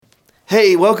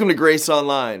Hey, welcome to Grace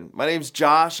Online. My name's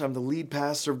Josh. I'm the lead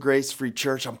pastor of Grace Free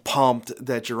Church. I'm pumped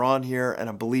that you're on here, and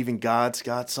I'm believing God's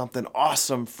got something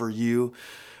awesome for you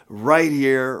right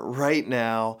here, right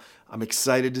now. I'm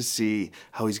excited to see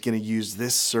how He's going to use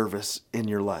this service in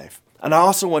your life. And I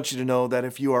also want you to know that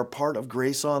if you are part of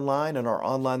Grace Online and our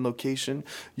online location,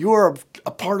 you are a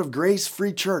part of Grace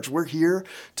Free Church. We're here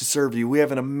to serve you. We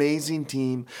have an amazing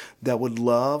team that would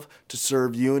love to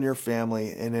serve you and your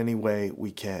family in any way we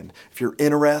can. If you're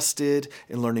interested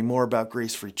in learning more about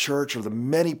Grace Free Church or the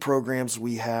many programs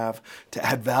we have to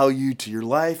add value to your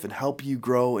life and help you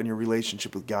grow in your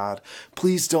relationship with God,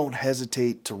 please don't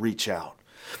hesitate to reach out.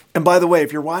 And by the way,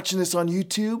 if you're watching this on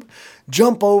YouTube,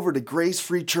 jump over to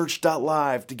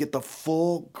gracefreechurch.live to get the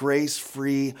full Grace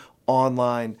Free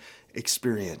online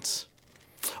experience.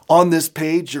 On this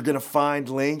page, you're going to find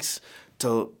links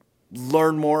to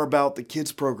learn more about the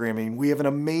kids programming. We have an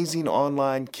amazing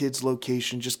online kids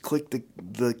location. Just click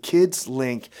the kids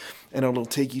link and it'll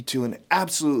take you to an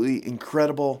absolutely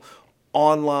incredible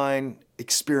online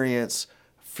experience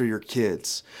for your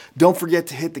kids. Don't forget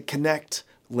to hit the connect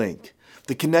link.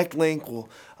 The Connect link will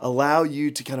allow you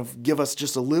to kind of give us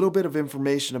just a little bit of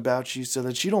information about you so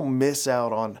that you don't miss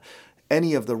out on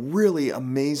any of the really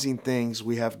amazing things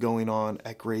we have going on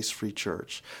at Grace Free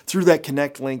Church. Through that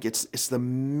Connect link, it's the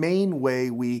main way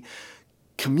we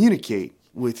communicate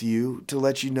with you to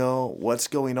let you know what's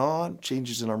going on,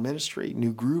 changes in our ministry,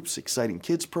 new groups, exciting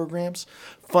kids programs,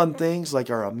 fun things like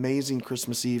our amazing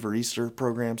Christmas Eve or Easter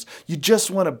programs. You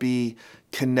just want to be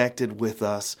connected with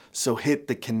us, so hit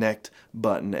the connect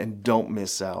button and don't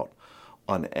miss out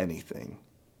on anything.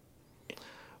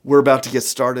 We're about to get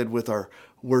started with our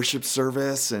worship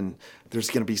service, and there's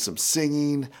going to be some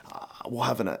singing. We'll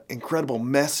have an incredible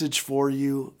message for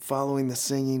you following the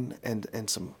singing and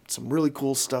some really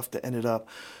cool stuff to end up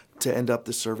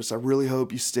the service. I really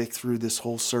hope you stick through this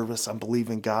whole service. I'm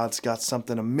believing God's got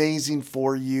something amazing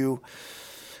for you,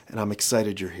 and I'm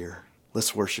excited you're here.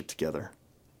 Let's worship together.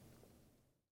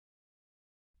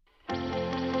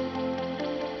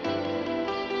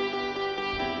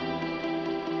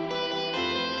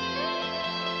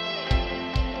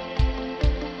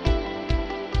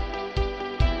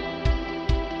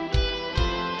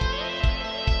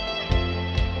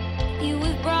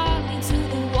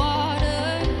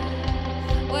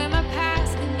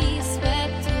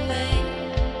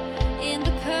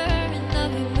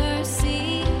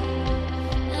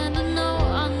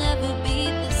 Never be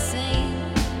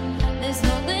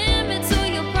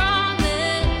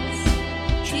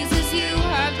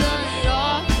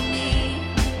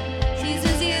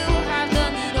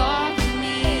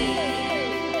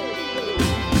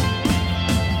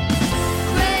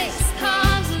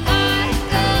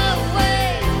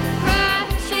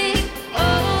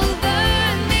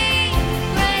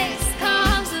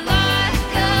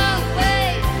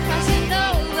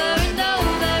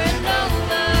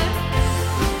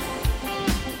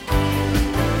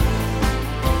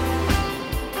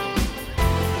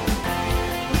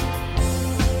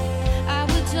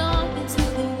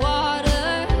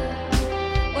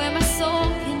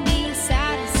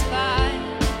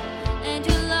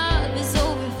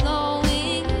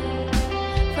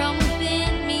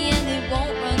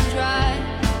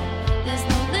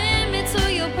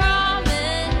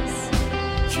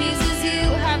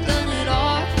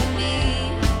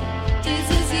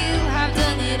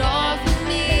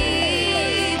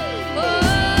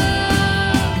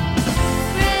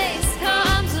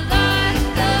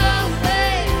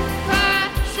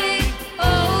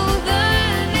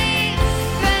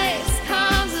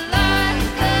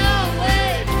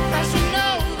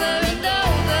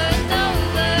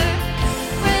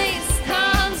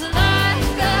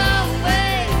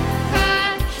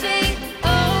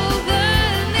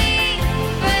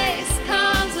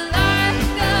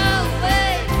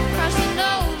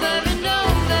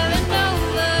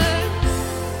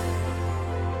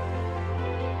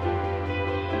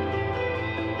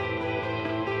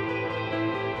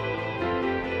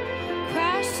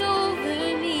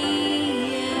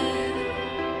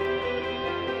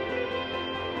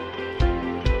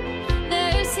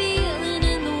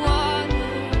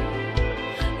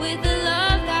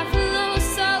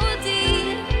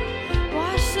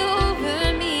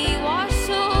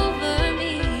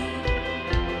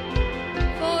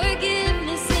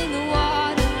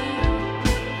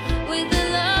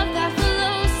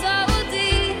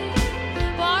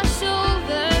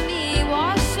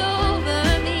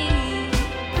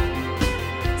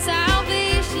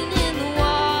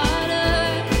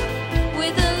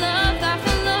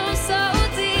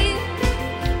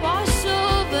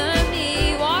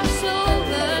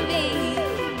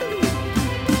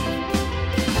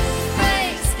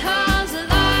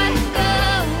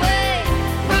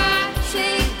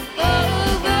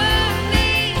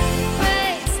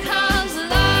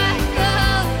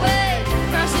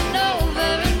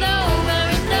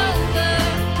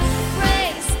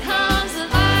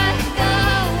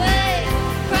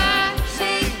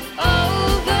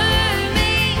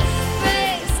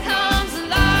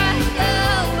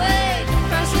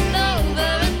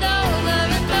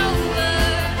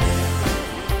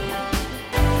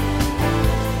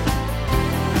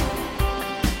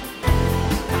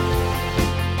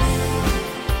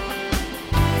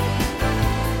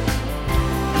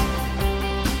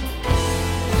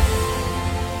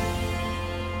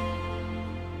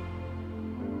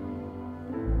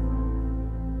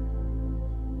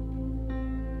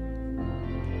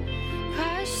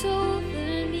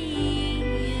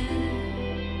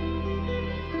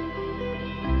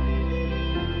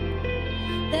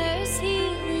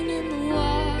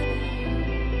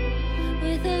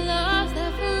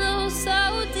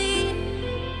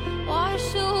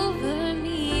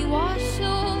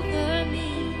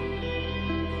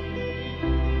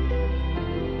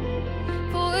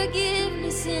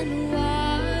in the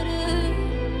water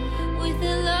with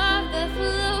a love that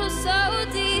flows so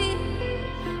deep.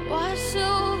 Wash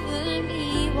over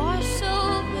me, wash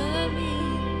over me.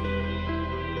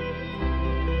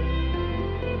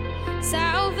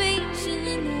 Salvation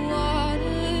in the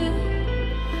water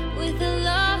with a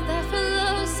love that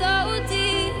flows so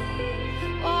deep.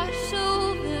 Wash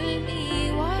over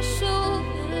me, wash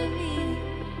over me.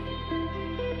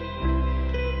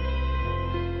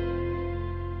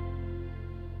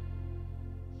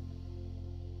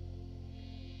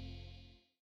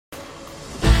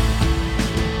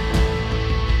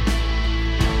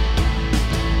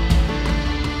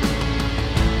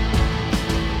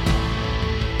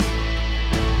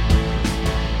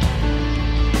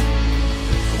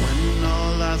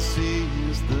 See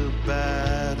is the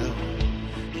battle,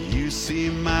 you see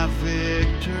my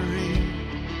victory.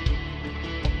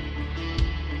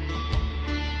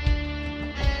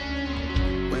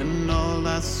 When all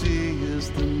I see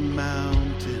is the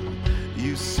mountain,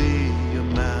 you see a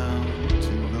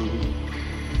mountain move.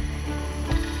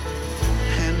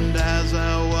 And as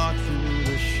I walk through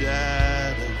the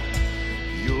shadow,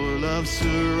 your love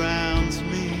surrounds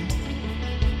me.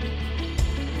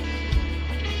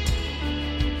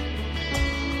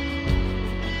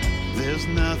 There's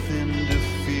nothing to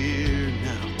fear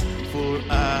now, for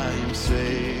I am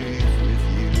safe with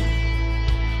you.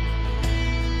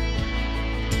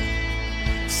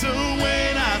 So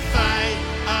when I fight,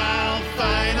 I'll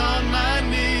fight on my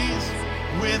knees,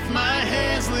 with my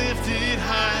hands lifted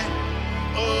high.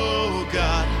 Oh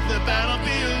God, the battle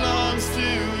belongs to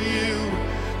you,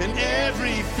 and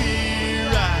every fear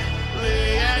I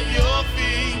lay at your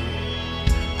feet.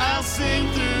 I'll sing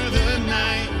through the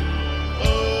night.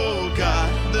 Oh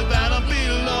God, the battle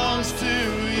belongs to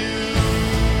you.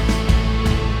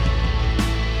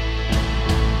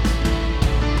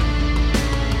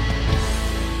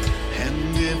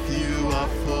 And if you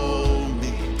are for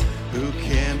me, who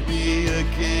can be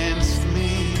against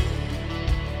me?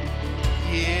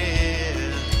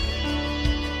 Yeah.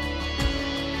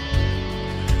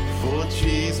 For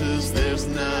Jesus, there's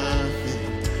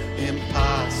nothing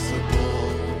impossible.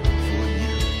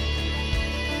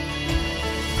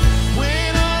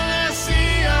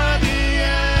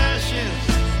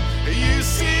 You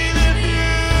see the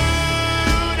beauty,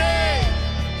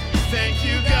 thank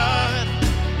you God.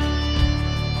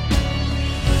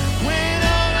 When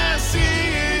all I see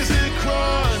is a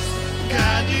cross,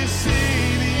 God, you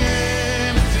see the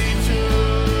empty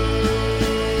tomb.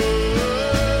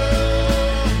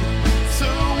 So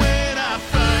when I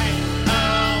fight,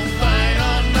 I'll fight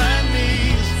on my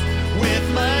knees, with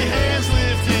my hands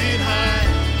lifted high.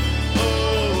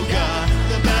 Oh God,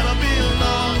 the battle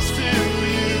belongs to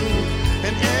you.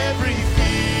 And every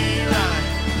fear I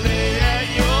lay at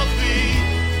your feet,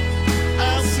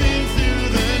 I'll sing through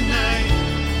the night.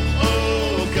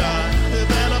 Oh God, the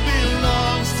battle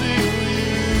belongs to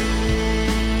you.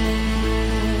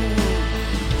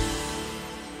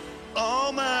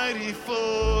 Almighty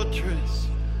fortress,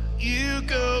 you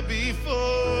go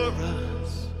before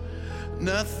us.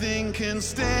 Nothing can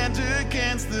stand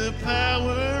against the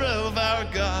power of our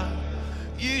God.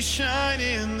 You shine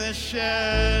in the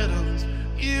shadows,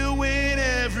 you win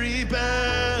every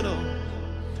battle.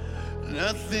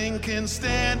 Nothing can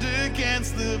stand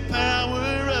against the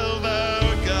power of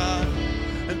our God.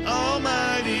 An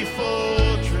almighty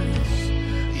fortress,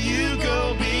 you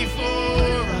go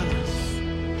before us.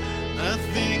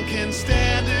 Nothing can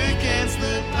stand against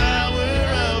the power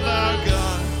of our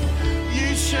God.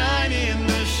 You shine in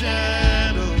the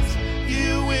shadows,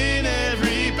 you win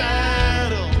every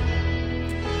battle.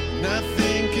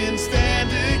 Nothing can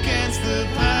stand against the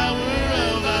power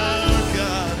of our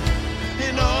God.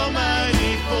 An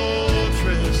almighty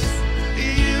fortress,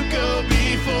 you go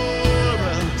before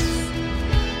us.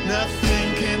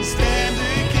 Nothing can stand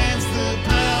against the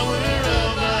power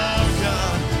of our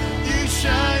God. You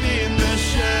shine in the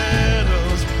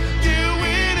shadows,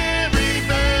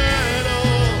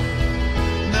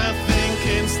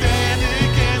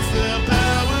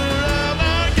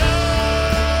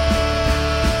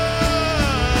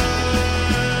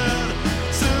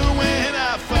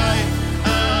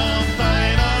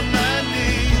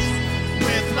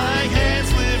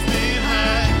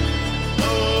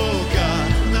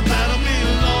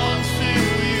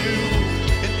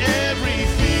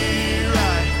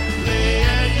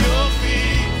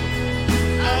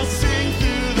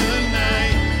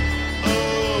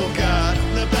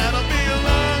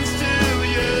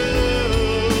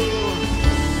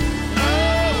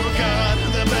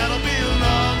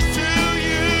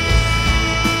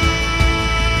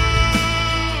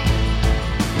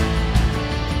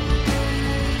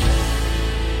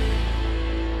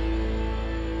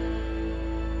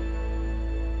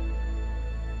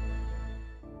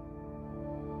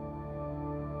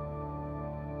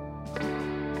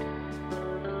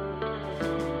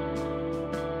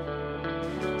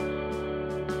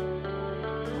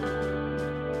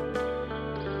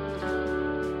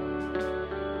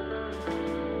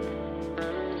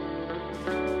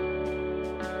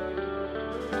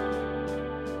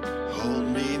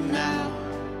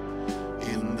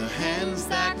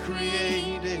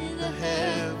 created the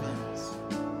heavens.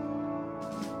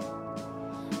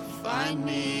 Find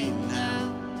me now,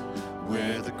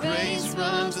 where the grace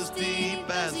runs as deep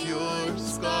as your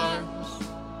scars.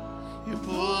 You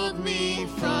pulled me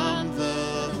from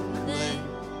the clay,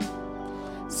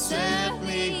 set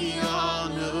me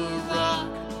on a rock,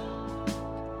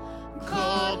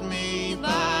 called me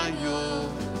by your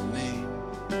name,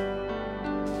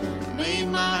 made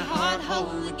my heart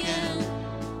whole again.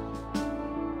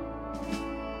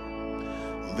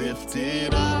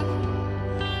 Lifted up,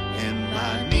 and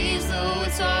my knees know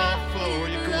it's all for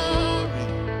your glory,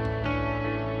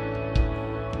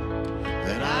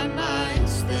 that I might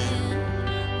stand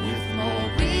with more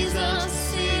reasons to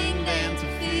sing than to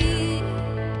fear.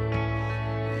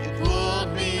 You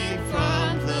pulled me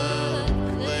from the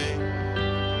clay,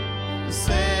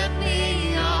 set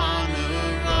me on a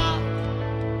rock,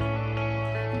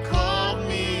 called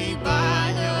me by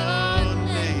your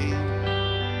name,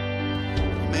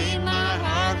 made my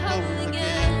heart whole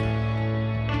again.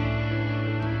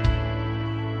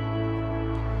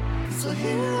 So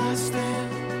here I stand,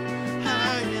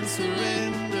 high in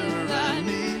surrender. I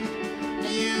need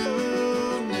you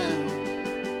now.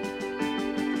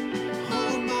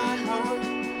 Hold my heart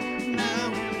now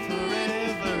and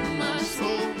forever. My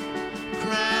soul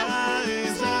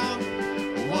cries out.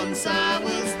 Once I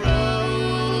was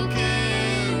broken,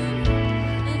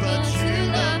 but you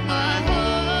love my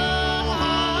whole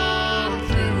heart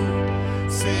through.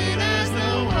 Sin has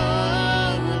no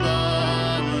hold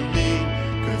on me,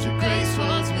 'cause your grace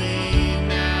wants me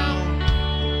now.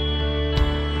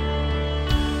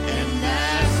 And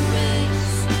that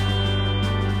grace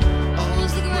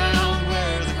owns the ground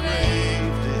where the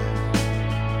grave did,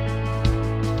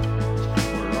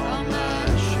 where all my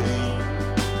shame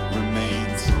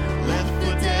remains, left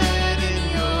for dead in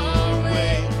your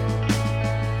way.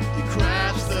 You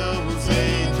crashed those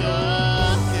angel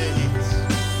gates,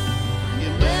 you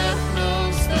left no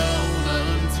stone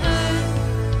unturned,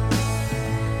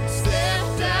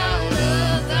 stepped out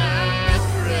of that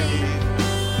grave,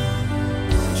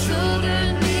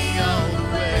 shouldered me all the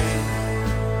way.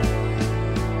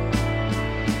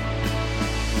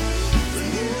 So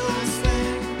here I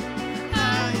stand,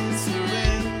 high in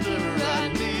surrender. I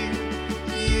need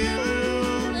you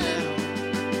now.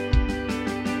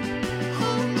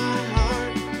 Hold my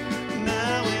heart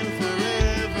now and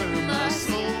forever. My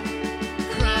soul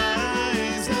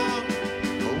cries out.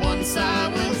 Once I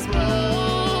was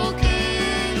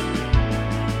broken,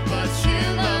 but you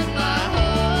love my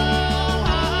whole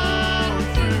heart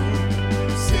through.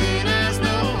 Sin has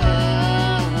no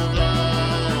hold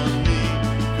on me,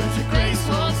 'cause your grace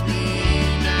wants me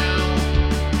now.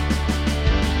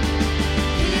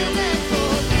 Healed and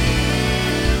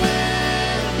forgiven.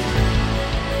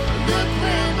 Look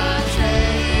where my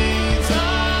chains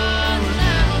are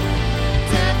now.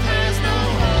 Death has no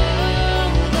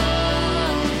hold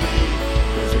on me,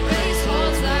 'cause your grace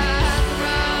wants that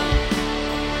around.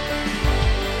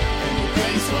 And your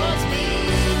grace wants me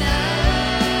now.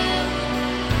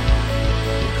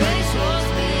 Your grace wants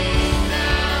me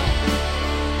now.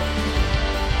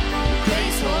 Your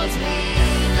grace wants me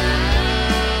now.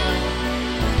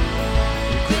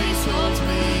 Your grace wants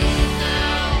me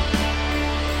now.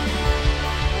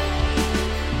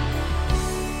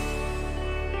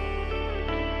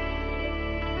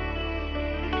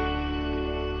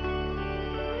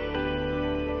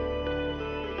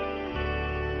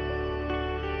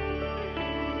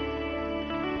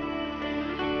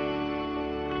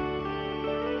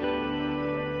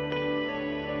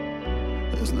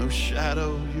 There's no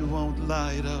shadow you won't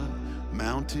light up,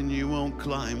 mountain you won't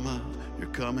climb up. You're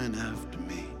coming after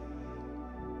me.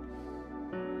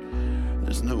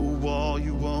 There's no wall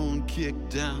you won't kick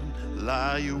down,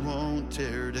 lie you won't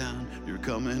tear down. You're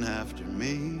coming after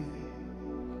me.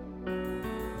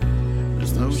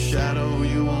 There's no shadow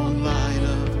you won't light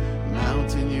up,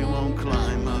 mountain you won't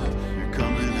climb up. You're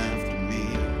coming after me.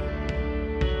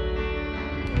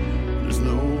 There's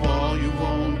no wall you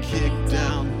won't kick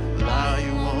down, lie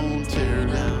you won't tear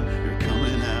down. You're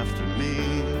coming after me.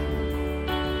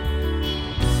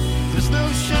 There's no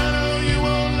shadow you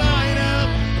won't light up,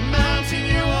 mountain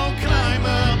you won't climb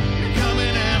up. You're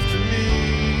coming after me.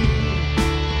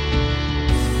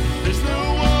 There's no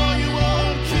wall you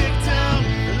won't kick down,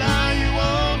 lie you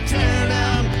won't tear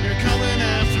down. You're coming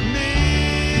after me.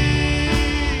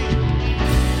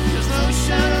 There's no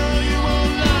shadow you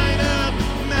won't light up,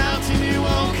 mountain you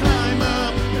won't climb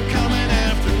up. You're coming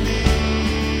after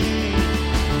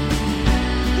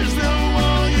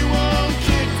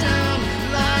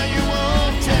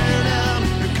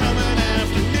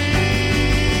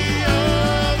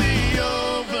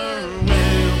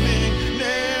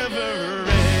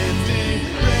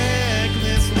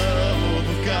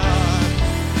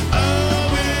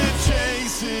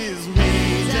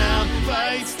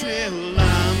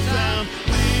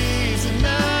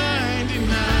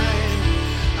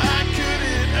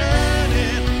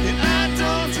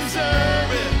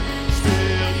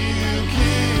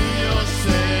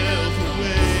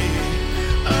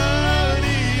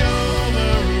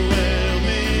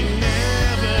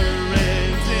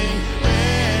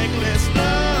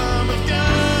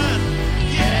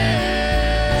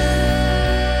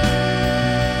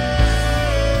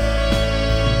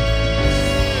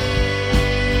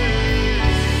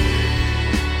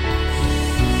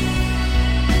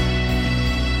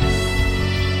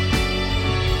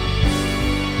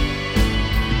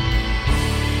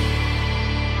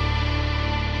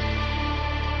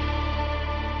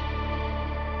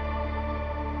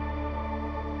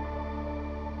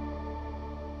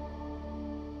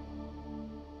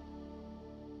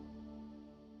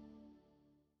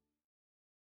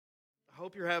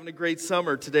Hope you're having a great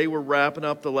summer. Today we're wrapping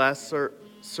up the last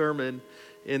sermon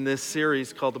in this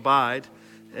series called Abide,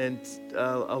 and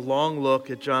a long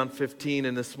look at John 15,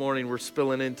 and this morning we're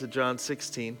spilling into John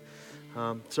 16.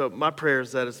 So my prayer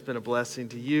is that it's been a blessing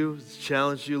to you, it's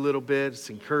challenged you a little bit, it's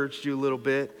encouraged you a little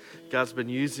bit. God's been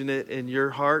using it in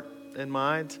your heart and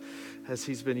mind as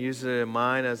He's been using it in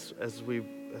mine as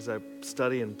I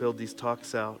study and build these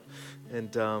talks out.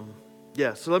 And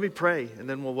so let me pray, and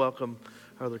then we'll welcome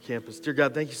our other campus. Dear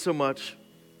God, thank you so much.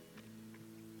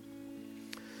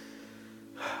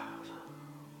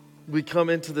 We come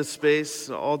into this space,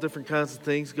 all different kinds of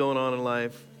things going on in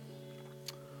life.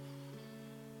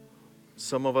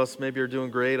 Some of us maybe are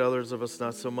doing great, others of us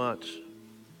not so much.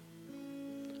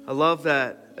 I love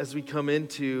that as we come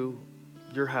into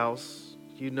your house,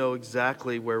 you know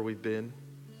exactly where we've been.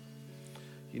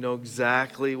 You know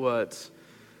exactly what's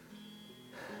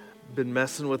been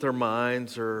messing with our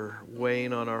minds or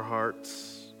weighing on our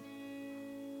hearts.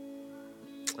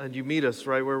 And you meet us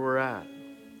right where we're at.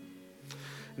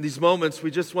 In these moments,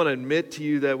 we just want to admit to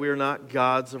you that we are not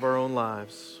gods of our own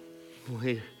lives.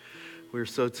 We're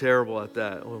so terrible at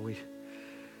that when we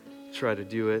try to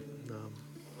do it.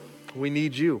 We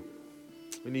need you.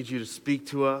 We need you to speak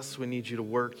to us. We need you to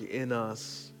work in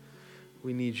us.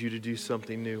 We need you to do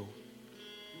something new.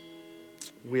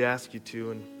 We ask you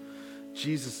to in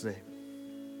Jesus'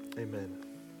 name. Amen.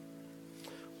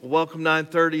 Well, welcome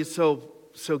 930. It's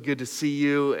so good to see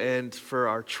you. And for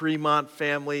our Tremont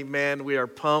family, man, we are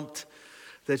pumped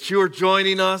that you are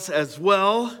joining us as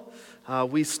well.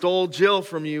 We stole Jill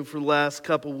from you for the last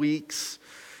couple weeks.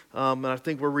 And I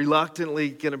think we're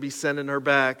reluctantly going to be sending her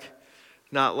back.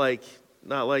 Not like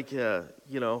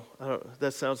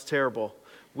that sounds terrible.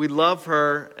 We love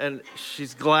her, and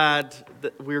she's glad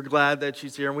we're glad that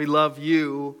she's here, and we love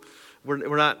you.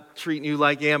 We're not treating you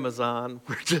like Amazon.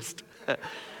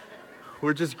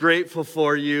 We're just grateful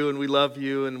for you, and we love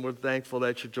you, and we're thankful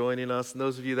that you're joining us. And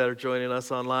those of you that are joining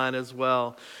us online as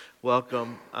well,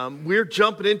 welcome. We're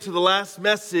jumping into the last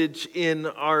message in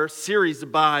our series,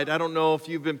 Abide. I don't know if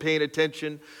you've been paying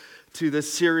attention to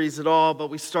this series at all, but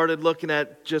we started looking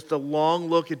at just a long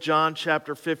look at John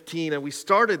chapter 15, and we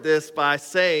started this by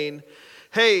saying,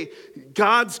 hey,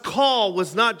 God's call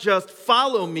was not just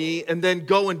follow me and then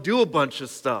go and do a bunch of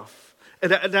stuff.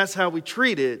 And that's how we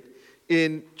treat it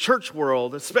in church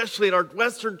world, especially in our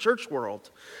Western church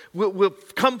world. We'll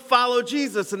come follow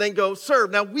Jesus and then go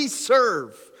serve. Now, we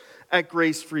serve at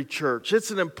Grace Free Church.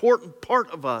 It's an important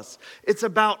part of us. It's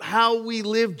about how we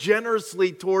live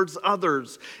generously towards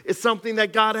others. It's something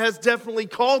that God has definitely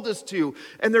called us to.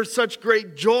 And there's such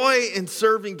great joy in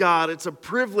serving God. It's a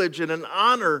privilege and an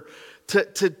honor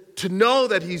to know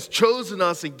that He's chosen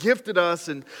us and gifted us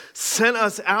and sent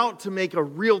us out to make a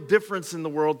real difference in the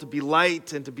world, to be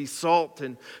light and to be salt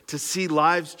and to see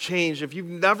lives change. If you've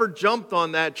never jumped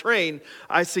on that train,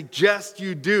 I suggest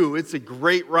you do. It's a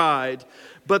great ride.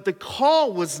 But the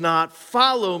call was not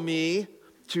follow me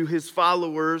to His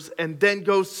followers and then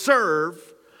go serve.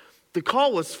 The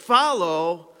call was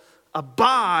follow,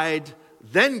 abide,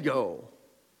 then go.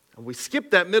 And we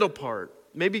skip that middle part.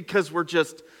 Maybe because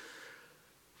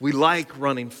we like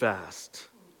running fast.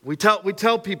 We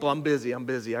tell people, I'm busy.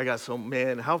 I got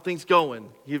how things going?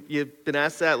 You've been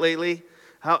asked that lately?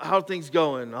 How things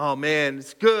going? Oh man,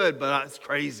 it's good, but it's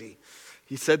crazy.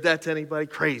 You said that to anybody?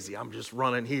 Crazy. I'm just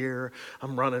running here.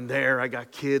 I'm running there. I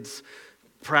got kids.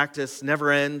 Practice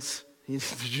never ends.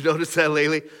 Did you notice that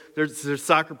lately? There's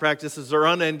soccer practices are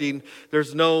unending.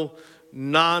 There's no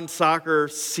non-soccer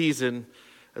season.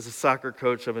 As a soccer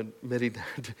coach, I'm admitting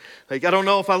that. I don't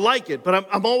know if I like it, but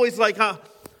I'm always like,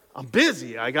 I'm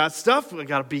busy. I got stuff. I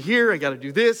got to be here. I got to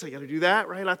do this. I got to do that,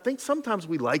 right? I think sometimes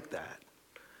we like that.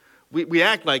 We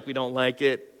act like we don't like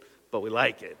it, but we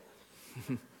like it.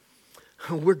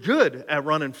 We're good at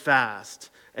running fast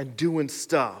and doing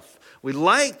stuff. We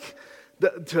like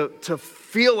to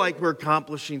feel like we're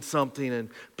accomplishing something and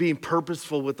being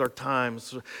purposeful with our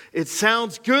times. It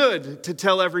sounds good to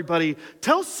tell everybody.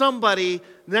 Tell somebody,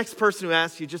 the next person who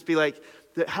asks you, just be like,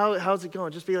 how's it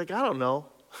going? Just be like, I don't know.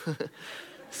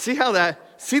 See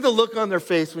the look on their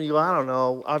face when you go, I don't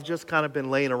know. I've just kind of been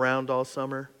laying around all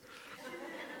summer.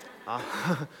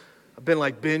 I've been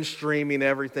like binge streaming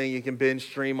everything you can binge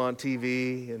stream on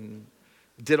TV and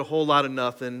did a whole lot of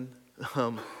nothing.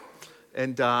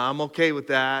 And I'm okay with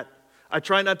that. I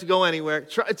try not to go anywhere.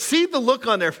 See the look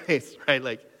on their face,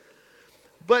 right?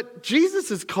 But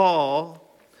Jesus'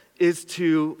 call is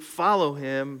to follow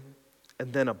Him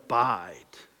and then abide,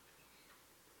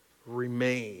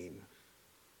 remain,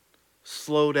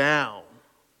 slow down,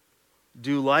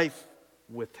 do life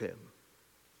with Him.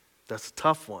 That's a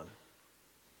tough one.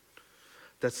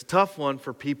 That's a tough one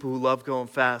for people who love going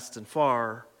fast and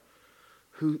far,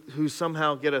 who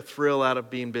somehow get a thrill out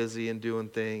of being busy and doing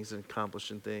things and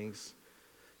accomplishing things.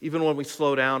 Even when we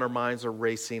slow down, our minds are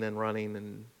racing and running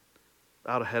and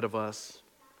out ahead of us.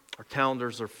 Our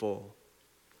calendars are full.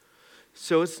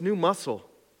 So it's new muscle.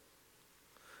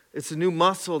 It's a new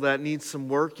muscle that needs some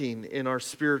working in our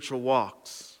spiritual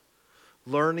walks.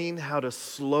 Learning how to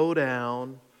slow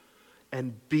down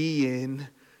and be in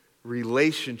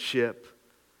relationship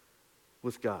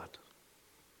with God.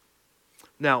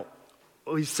 Now,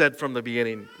 we said from the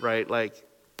beginning, right? Like,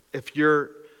 if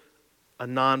you're a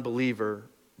non-believer,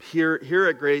 here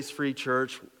at Grace Free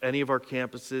Church, any of our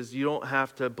campuses, you don't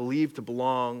have to believe to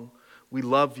belong. We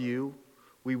love you.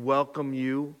 We welcome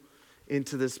you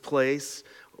into this place.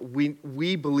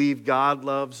 We believe God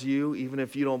loves you, even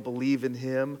if you don't believe in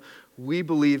Him. We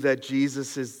believe that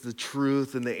Jesus is the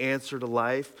truth and the answer to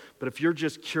life. But if you're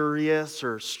just curious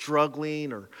or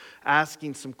struggling or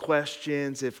asking some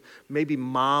questions, if maybe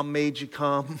mom made you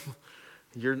come,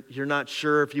 you're not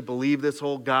sure if you believe this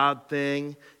whole God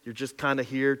thing, you're just kind of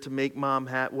here to make mom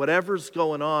happy. Whatever's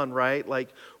going on, right? Like,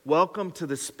 welcome to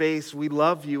the space. We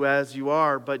love you as you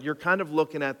are, but you're kind of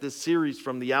looking at this series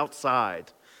from the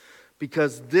outside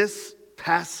because this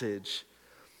passage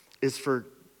is for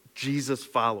Jesus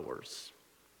followers.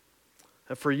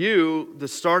 And for you, the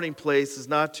starting place is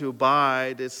not to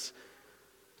abide, it's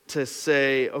to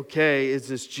say, okay, is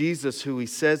this Jesus who He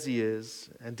says He is?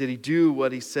 And did He do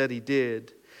what He said He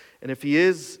did? And if He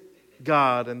is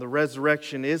God and the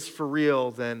resurrection is for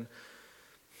real, then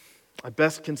I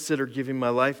best consider giving my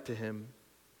life to Him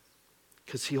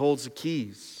because He holds the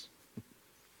keys.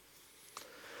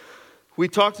 We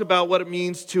talked about what it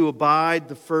means to abide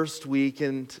the first week,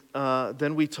 and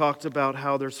then we talked about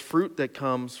how there's fruit that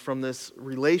comes from this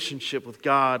relationship with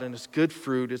God, and it's good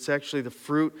fruit. It's actually the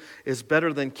fruit is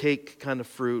better than cake kind of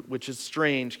fruit, which is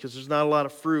strange because there's not a lot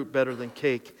of fruit better than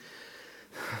cake.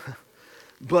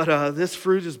 But this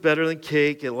fruit is better than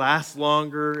cake. It lasts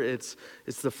longer. It's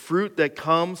the fruit that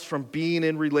comes from being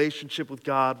in relationship with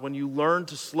God. When you learn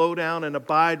to slow down and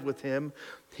abide with Him,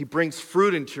 He brings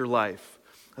fruit into your life.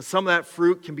 Some of that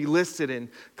fruit can be listed in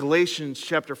Galatians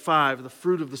chapter 5, the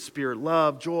fruit of the Spirit,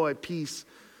 love, joy, peace,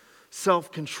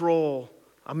 self-control.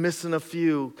 I'm missing a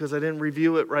few because I didn't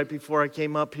review it right before I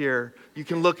came up here. You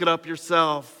can look it up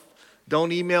yourself.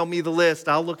 Don't email me the list.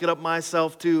 I'll look it up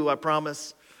myself too, I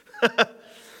promise.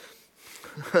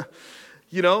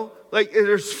 You know, like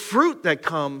there's fruit that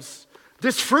comes.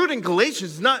 This fruit in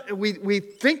Galatians is not, we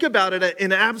think about it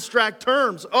in abstract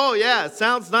terms. Oh yeah, it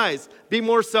sounds nice. Be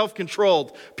more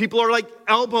self-controlled. People are like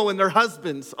elbowing their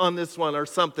husbands on this one or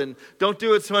something. Don't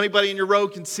do it so anybody in your row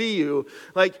can see you.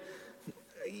 Like,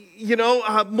 you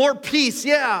know, more peace.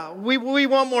 Yeah, we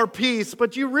want more peace.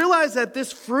 But you realize that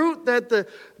this fruit that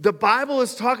the Bible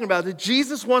is talking about, that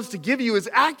Jesus wants to give you, is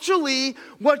actually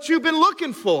what you've been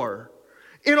looking for.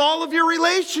 In all of your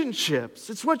relationships.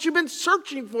 It's what you've been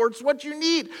searching for. It's what you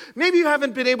need. Maybe you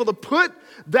haven't been able to put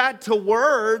that to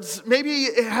words. Maybe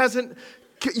you haven't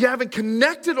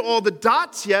connected all the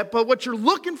dots yet, but what you're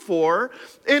looking for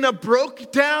in a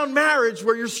broke down marriage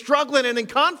where you're struggling and in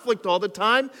conflict all the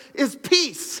time is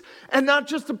peace. And not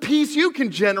just the peace you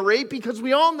can generate, because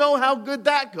we all know how good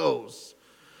that goes.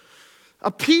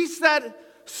 A peace that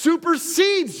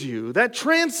supersedes you, that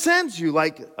transcends you,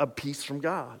 like a peace from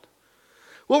God.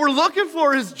 What we're looking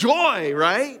for is joy,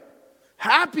 right?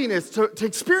 Happiness, to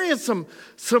experience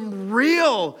some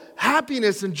real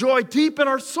happiness and joy deep in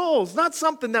our souls. Not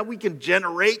something that we can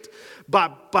generate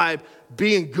by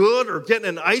being good or getting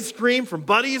an ice cream from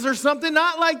Buddies or something.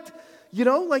 Not like, you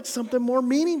know, like something more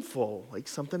meaningful, like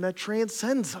something that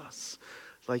transcends us,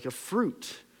 like a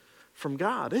fruit from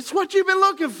God. It's what you've been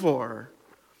looking for.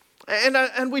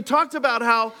 And we talked about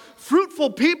how fruitful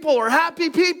people are happy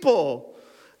people.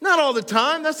 Not all the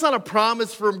time. That's not a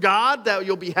promise from God that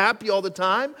you'll be happy all the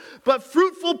time. But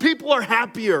fruitful people are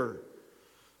happier.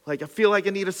 Like, I feel like I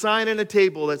need a sign and a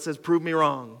table that says, prove me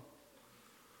wrong.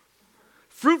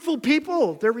 Fruitful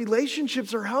people, their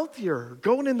relationships are healthier,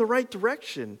 going in the right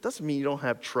direction. Doesn't mean you don't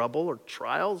have trouble or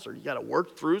trials or you got to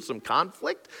work through some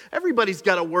conflict. Everybody's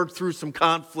got to work through some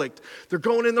conflict. They're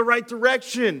going in the right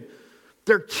direction.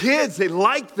 They're kids. They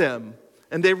like them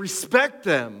and they respect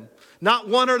them. Not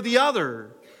one or the other.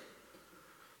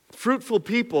 Fruitful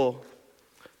people,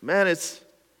 man, it's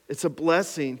a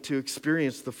blessing to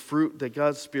experience the fruit that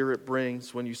God's Spirit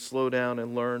brings when you slow down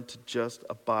and learn to just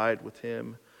abide with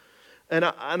Him. And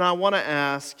I want to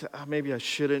ask, maybe I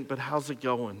shouldn't, but how's it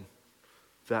going,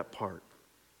 that part?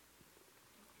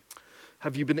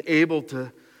 Have you been able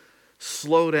to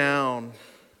slow down?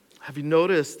 Have you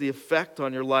noticed the effect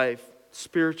on your life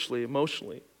spiritually,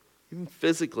 emotionally, even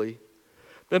physically.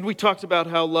 Then we talked about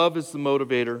how love is the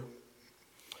motivator.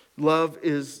 Love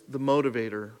is the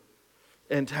motivator,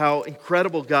 and how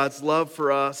incredible God's love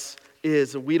for us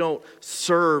is. And we don't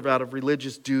serve out of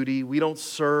religious duty. We don't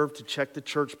serve to check the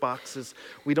church boxes.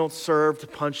 We don't serve to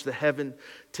punch the heaven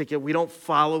ticket. We don't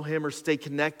follow him or stay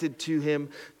connected to him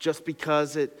just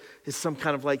because it is some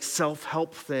kind of like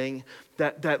self-help thing.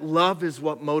 That love is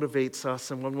what motivates us.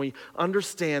 And when we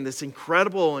understand this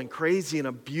incredible and crazy and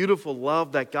a beautiful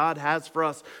love that God has for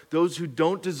us, those who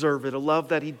don't deserve it, a love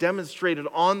that he demonstrated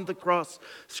on the cross,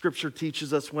 Scripture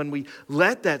teaches us, when we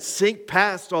let that sink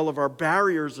past all of our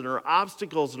barriers and our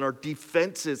obstacles and our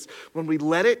defenses, when we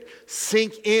let it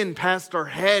sink in past our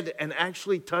head and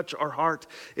actually touch our heart,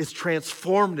 it's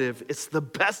transformative. It's the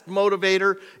best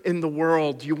motivator in the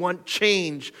world. You want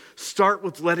change? Start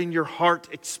with letting your heart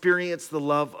experience the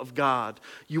love of God.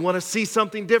 You want to see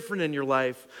something different in your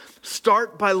life?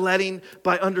 Start by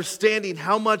understanding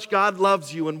how much God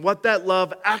loves you and what that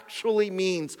love actually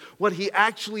means, what he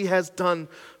actually has done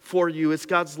for you. It's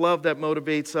God's love that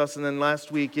motivates us. And then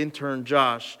last week, intern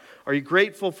Josh. Are you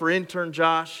grateful for intern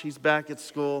Josh? He's back at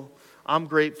school. I'm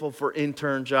grateful for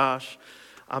intern Josh.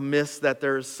 I miss that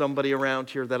there's somebody around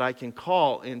here that I can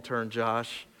call intern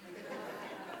Josh.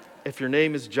 If your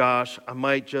name is Josh, I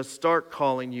might just start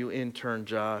calling you intern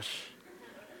Josh.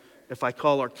 If I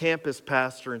call our campus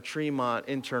pastor in Tremont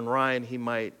intern Ryan, he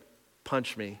might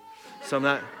punch me. So I'm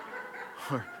not,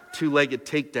 or two-legged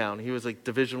takedown. He was like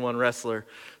Division I wrestler.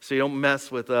 So you don't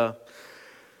mess with those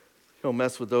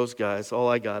guys. All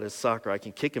I got is soccer. I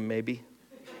can kick him maybe.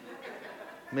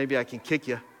 Maybe I can kick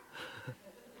you.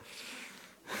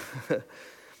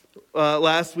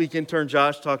 Last week, intern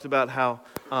Josh talked about how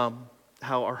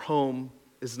our home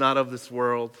is not of this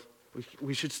world.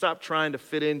 We should stop trying to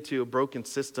fit into a broken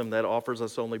system that offers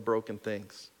us only broken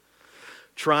things.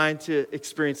 Trying to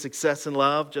experience success in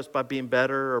love just by being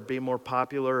better or being more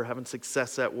popular or having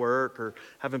success at work or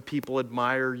having people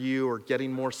admire you or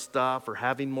getting more stuff or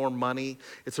having more money.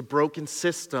 It's a broken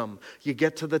system. You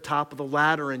get to the top of the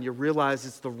ladder and you realize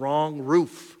it's the wrong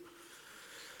roof.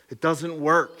 It doesn't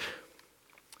work.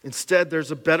 Instead,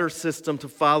 there's a better system to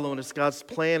follow, and it's God's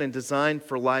plan and design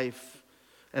for life,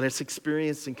 and it's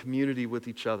experienced in community with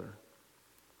each other.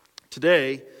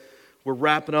 Today, we're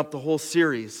wrapping up the whole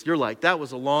series. You're like, that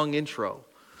was a long intro.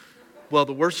 Well,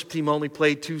 the worship team only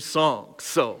played 2 songs,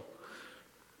 so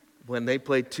when they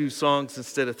played 2 songs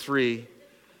instead of 3,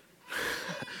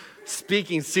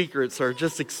 speaking secrets are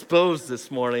just exposed this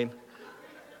morning.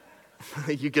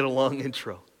 You get a long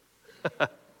intro.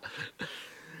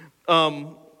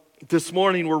 This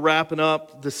morning we're wrapping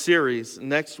up the series.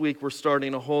 Next week we're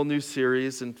starting a whole new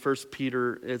series in 1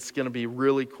 Peter. It's going to be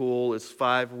really cool. It's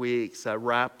 5 weeks. I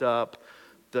wrapped up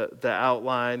the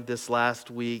outline this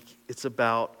last week. It's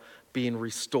about being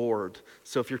restored.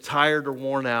 So if you're tired or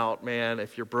worn out, man,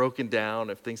 if you're broken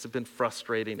down, if things have been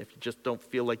frustrating, if you just don't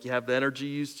feel like you have the energy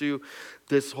you used to,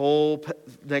 this whole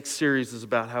next series is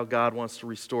about how God wants to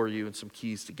restore you and some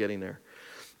keys to getting there.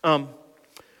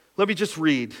 Let me just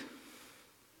read.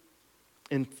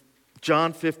 In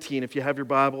John 15, if you have your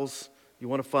Bibles, you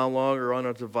want to follow along or on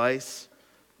a device.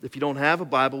 If you don't have a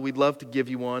Bible, we'd love to give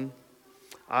you one.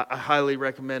 I highly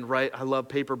recommend I love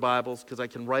paper Bibles because I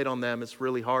can write on them. It's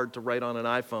really hard to write on an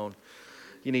iPhone.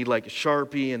 You need like a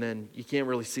Sharpie, and then you can't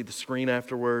really see the screen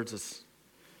afterwards.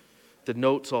 The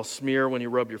notes all smear when you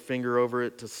rub your finger over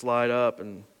it to slide up,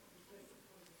 and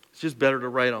it's just better to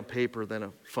write on paper than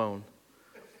a phone.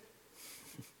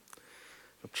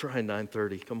 I'm trying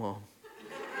 9:30, come on.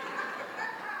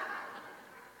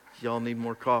 Y'all need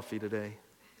more coffee today.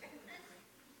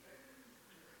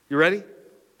 You ready?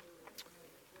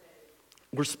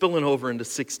 We're spilling over into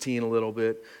 16 a little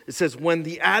bit. It says, when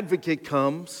the advocate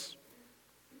comes,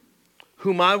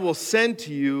 whom I will send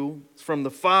to you from the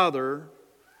Father,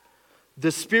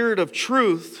 the Spirit of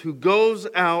truth who goes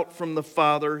out from the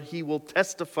Father, he will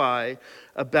testify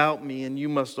about me, and you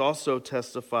must also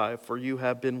testify, for you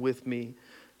have been with me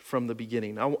from the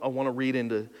beginning. I want to read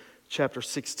into chapter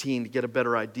 16 to get a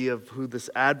better idea of who this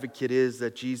advocate is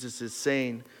that Jesus is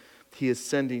saying he is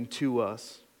sending to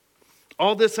us.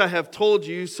 All this I have told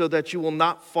you so that you will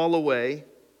not fall away.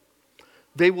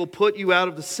 They will put you out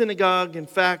of the synagogue. In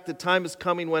fact, the time is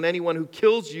coming when anyone who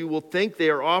kills you will think they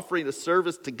are offering a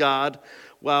service to God.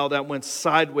 Wow, that went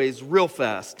sideways real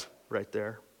fast right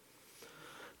there.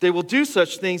 They will do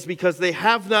such things because they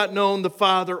have not known the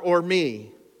Father or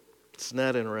me. Isn't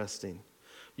that interesting?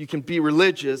 You can be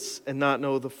religious and not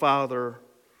know the Father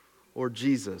or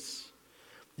Jesus.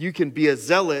 You can be a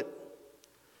zealot.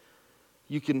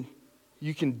 You can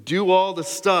do all the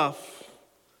stuff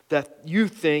that you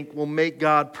think will make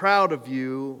God proud of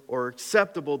you or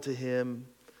acceptable to him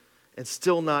and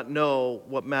still not know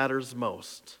what matters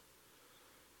most?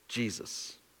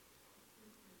 Jesus.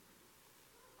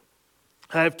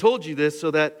 I have told you this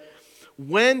so that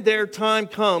when their time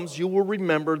comes, you will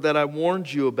remember that I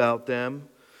warned you about them.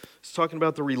 He's talking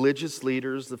about the religious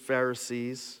leaders, the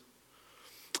Pharisees.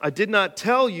 I did not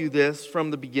tell you this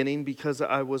from the beginning because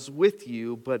I was with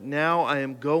you, but now I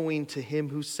am going to him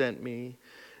who sent me.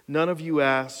 None of you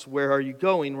asks, where are you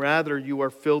going? Rather, you are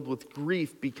filled with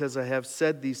grief because I have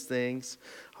said these things.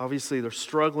 Obviously, they're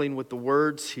struggling with the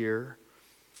words here.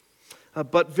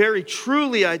 But very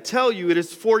truly, I tell you, it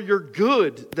is for your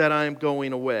good that I am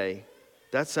going away.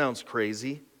 That sounds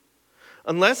crazy.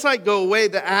 Unless I go away,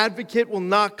 the advocate will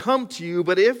not come to you,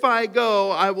 but if I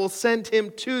go, I will send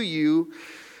him to you.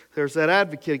 There's that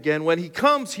advocate again. When he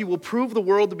comes, he will prove the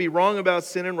world to be wrong about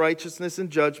sin and righteousness and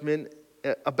judgment.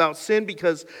 About sin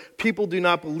because people do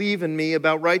not believe in me.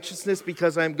 About righteousness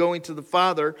because I am going to the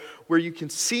Father where you can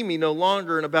see me no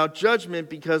longer. And about judgment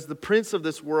because the prince of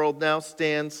this world now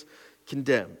stands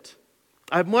condemned.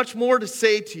 I have much more to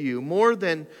say to you, more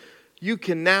than you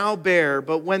can now bear.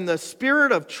 But when the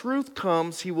Spirit of truth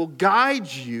comes, he will guide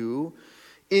you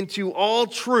into all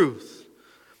truth.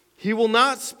 He will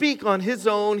not speak on his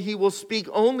own. He will speak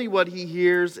only what he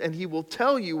hears, and he will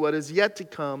tell you what is yet to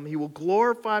come. He will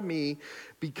glorify me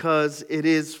because it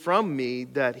is from me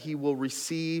that he will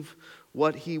receive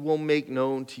what he will make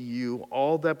known to you.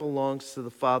 All that belongs to the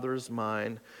Father is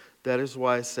mine. That is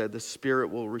why I said the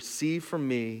Spirit will receive from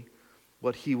me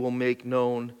what he will make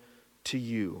known to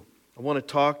you. I want to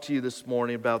talk to you this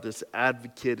morning about this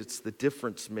advocate. It's the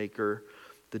difference maker,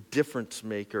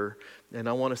 And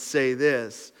I want to say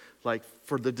this, like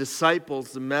for the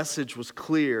disciples, the message was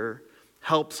clear,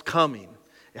 help's coming.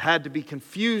 It had to be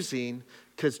confusing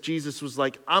because Jesus was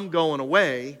like, I'm going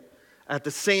away. At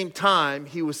the same time,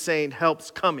 he was saying,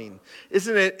 help's coming.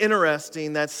 Isn't it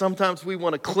interesting that sometimes we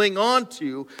want to cling on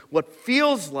to what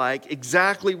feels like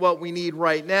exactly what we need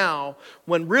right now,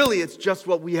 when really it's just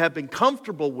what we have been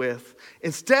comfortable with,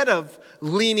 instead of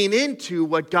leaning into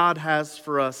what God has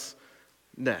for us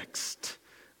next.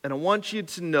 And I want you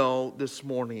to know this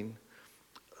morning,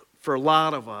 for a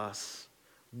lot of us,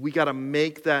 we got to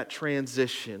make that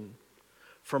transition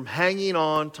from hanging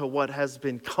on to what has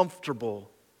been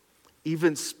comfortable,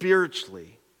 even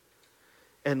spiritually,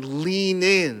 and lean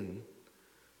in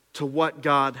to what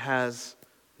God has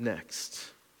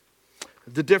next.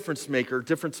 The difference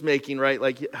making, right?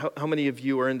 Like, how many of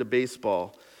you are into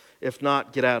baseball? If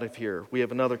not, get out of here. We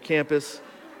have another campus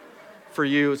for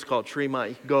you. It's called Tremont.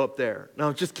 You can go up there.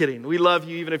 No, just kidding. We love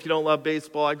you even if you don't love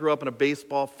baseball. I grew up in a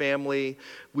baseball family.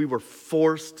 We were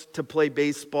forced to play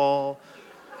baseball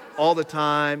all the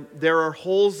time. There are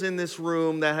holes in this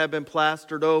room that have been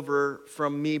plastered over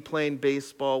from me playing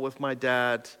baseball with my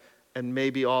dad, and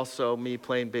maybe also me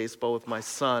playing baseball with my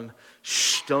son.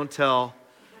 Shh, don't tell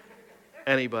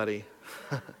anybody.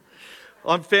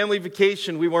 On family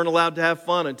vacation, we weren't allowed to have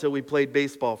fun until we played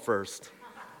baseball first.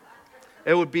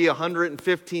 It would be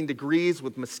 115 degrees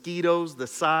with mosquitoes the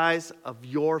size of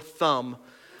your thumb,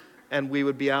 and we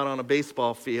would be out on a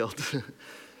baseball field.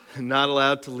 Not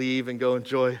allowed to leave and go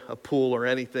enjoy a pool or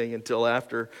anything until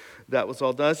after that was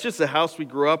all done. It's just the house we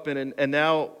grew up in, and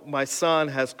now my son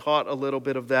has caught a little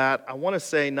bit of that. I want to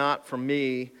say not from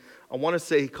me. I want to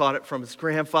say he caught it from his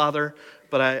grandfather,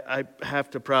 but I have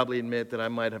to probably admit that I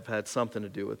might have had something to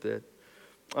do with it.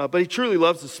 But he truly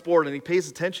loves the sport, and he pays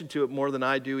attention to it more than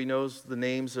I do. He knows the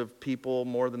names of people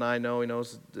more than I know. He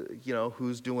knows,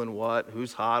 who's doing what,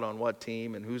 who's hot on what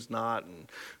team, and who's not, and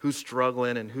who's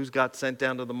struggling, and who's got sent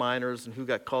down to the minors, and who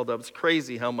got called up. It's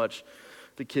crazy how much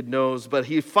the kid knows, but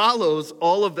he follows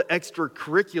all of the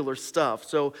extracurricular stuff.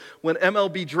 So when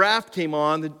MLB Draft came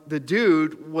on, the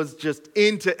dude was just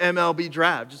into MLB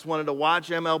Draft, just wanted to watch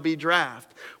MLB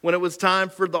Draft. When it was time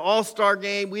for the All-Star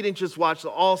Game, we didn't just watch the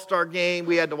All-Star Game,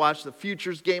 we had to watch the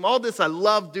Futures Game. All this I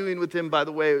love doing with him, by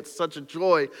the way. It's such a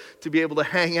joy to be able to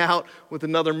hang out with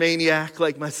another maniac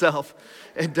like myself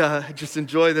and just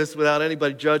enjoy this without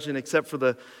anybody judging, except for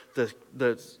the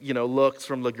looks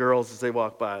from the girls as they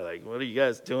walk by, like, what are you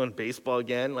guys doing, baseball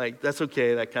again? Like, that's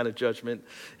okay, that kind of judgment.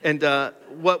 And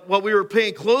what we were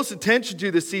paying close attention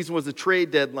to this season was the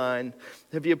trade deadline.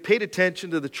 Have you paid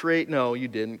attention to the trade? No, you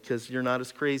didn't, because you're not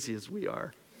as crazy as we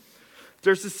are.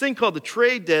 There's this thing called the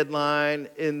trade deadline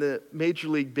in the Major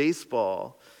League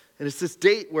Baseball, and it's this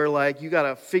date where, like, you got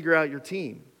to figure out your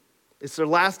team. It's their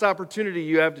last opportunity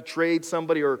you have to trade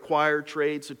somebody or acquire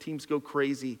trade, so teams go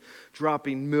crazy,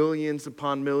 dropping millions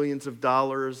upon millions of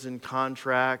dollars in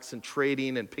contracts and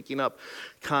trading and picking up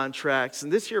contracts.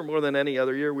 And this year, more than any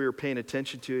other year, we were paying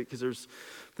attention to it because there's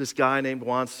this guy named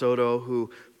Juan Soto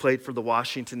who played for the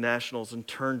Washington Nationals and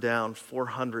turned down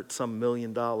 $400-some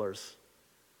million.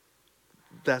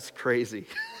 That's crazy.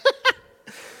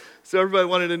 So everybody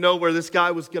wanted to know where this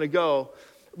guy was going to go.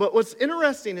 But what's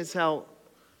interesting is how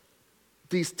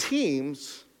these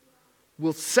teams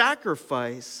will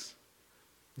sacrifice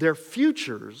their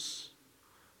futures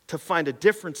to find a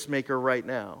difference maker right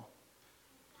now.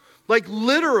 Like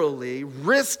literally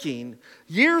risking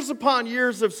years upon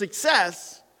years of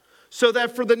success so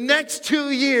that for the next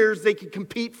 2 years they can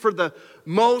compete for the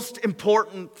most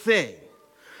important thing.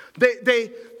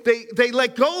 They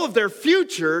let go of their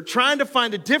future trying to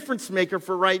find a difference maker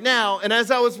for right now. And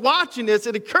as I was watching this,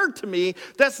 it occurred to me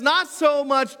that's not so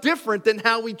much different than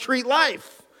how we treat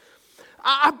life.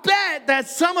 I bet that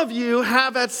some of you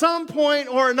have at some point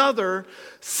or another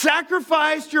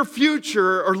sacrificed your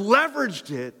future or leveraged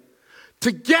it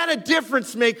to get a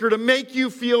difference maker to make you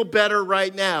feel better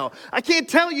right now. I can't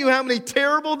tell you how many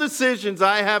terrible decisions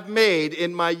I have made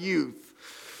in my youth.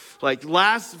 Like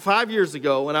 5 years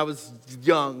ago when I was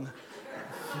young,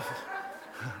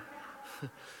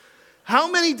 how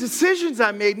many decisions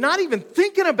I made, not even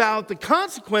thinking about the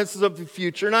consequences of the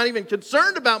future, not even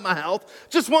concerned about my health,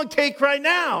 just want cake right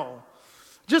now.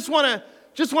 Just want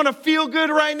to feel good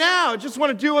right now. Just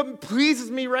want to do what pleases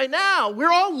me right now.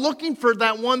 We're all looking for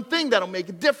that one thing that'll make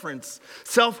a difference.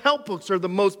 Self-help books are the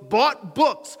most bought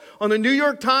books on the New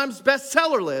York Times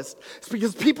bestseller list. It's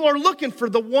because people are looking for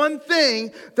the one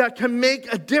thing that can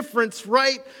make a difference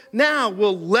right now.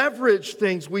 We'll leverage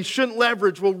things we shouldn't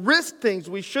leverage. We'll risk things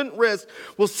we shouldn't risk.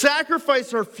 We'll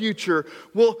sacrifice our future.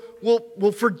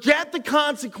 We'll forget the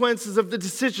consequences of the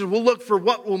decision. We'll look for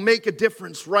what will make a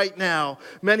difference right now.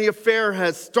 Many affair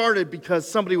has started because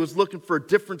somebody was looking for a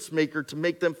difference maker to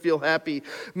make them feel happy.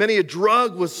 Many a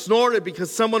drug was snorted because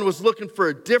someone was looking for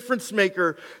a difference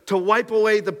maker to wipe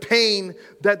away the pain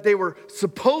that they were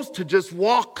supposed to just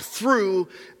walk through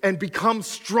and become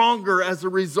stronger as a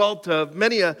result of.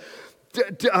 Many a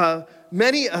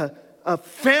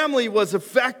family was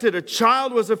affected, a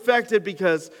child was affected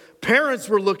because parents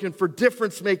were looking for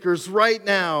difference makers right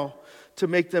now to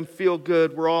make them feel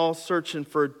good. We're all searching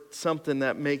for something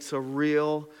that makes a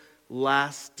real,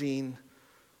 lasting,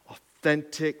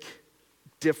 authentic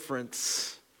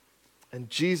difference. And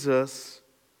Jesus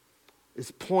is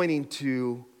pointing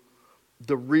to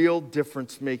the real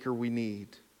difference maker we need.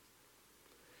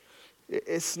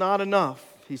 It's not enough,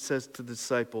 he says to the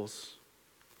disciples,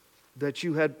 that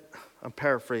you had, I'm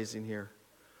paraphrasing here,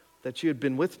 that you had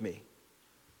been with me,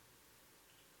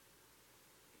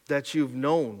 that you've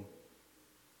known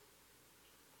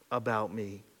about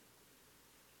me.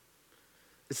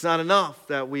 It's not enough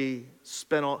that we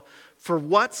spend all, for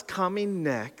what's coming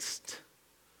next,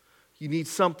 you need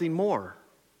something more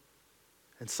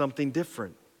and something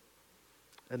different.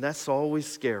 And that's always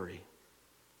scary.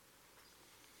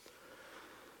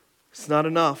 It's not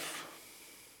enough.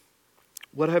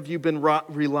 What have you been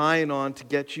relying on to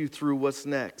get you through what's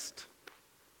next?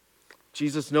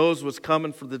 Jesus knows what's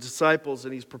coming for the disciples,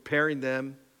 and he's preparing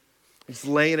them. He's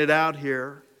laying it out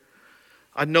here.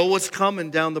 I know what's coming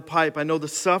down the pipe. I know the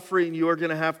suffering you are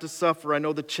going to have to suffer. I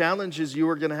know the challenges you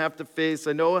are going to have to face.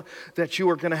 I know that you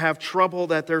are going to have trouble,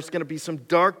 that there's going to be some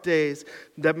dark days,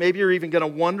 that maybe you're even going to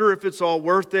wonder if it's all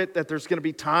worth it, that there's going to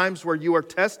be times where you are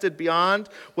tested beyond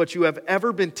what you have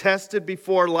ever been tested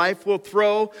before. Life will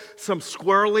throw some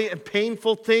squirrely and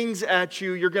painful things at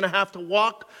you. You're going to have to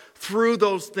walk through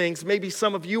those things. Maybe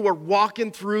some of you are walking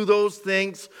through those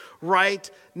things right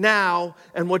now.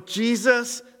 And what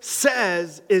Jesus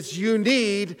says is you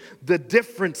need the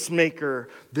difference maker,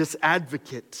 this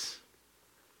advocate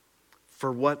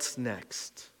for what's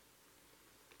next.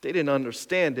 They didn't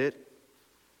understand it.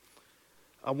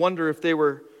 I wonder if they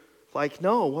were like,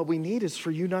 no, what we need is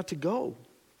for you not to go.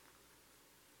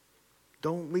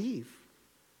 Don't leave.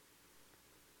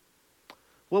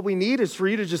 What we need is for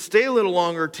you to just stay a little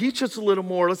longer, teach us a little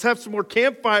more. Let's have some more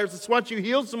campfires. Let's watch you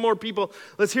heal some more people.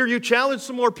 Let's hear you challenge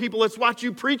some more people. Let's watch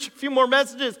you preach a few more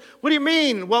messages. What do you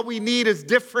mean? What we need is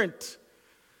different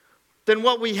than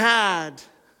what we had.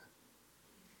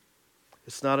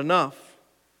 It's not enough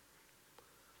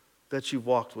that you've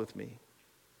walked with me,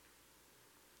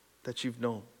 that you've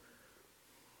known.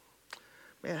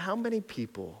 Man, how many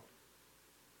people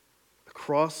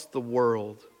across the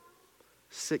world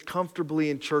sit comfortably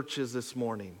in churches this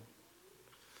morning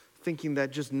thinking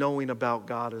that just knowing about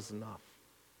God is enough?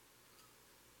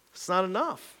 It's not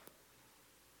enough.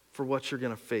 for what you're going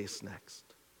to face next.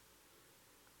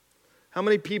 How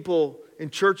many people in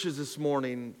churches this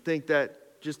morning think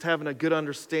that just having a good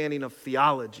understanding of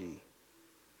theology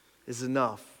is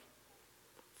enough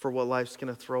for what life's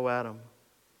going to throw at them?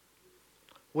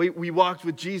 We walked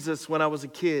with Jesus when I was a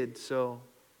kid, so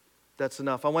that's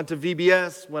enough. I went to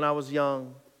VBS when I was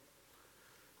young.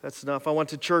 That's enough. I went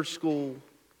to church school.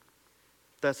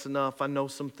 That's enough. I know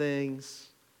some things.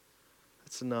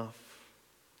 That's enough.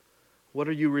 What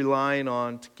are you relying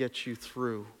on to get you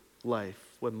through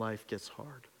life when life gets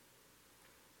hard?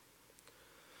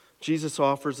 Jesus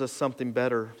offers us something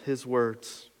better, his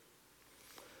words.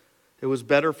 It was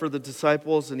better for the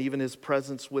disciples and even his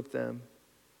presence with them.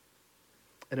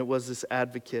 And it was this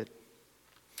advocate.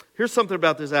 Here's something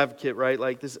about this advocate, right?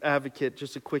 Like this advocate,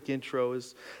 just a quick intro,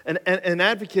 is an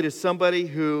advocate is somebody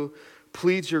who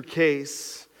pleads your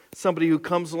case, somebody who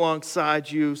comes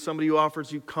alongside you, somebody who offers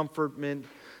you comfortment,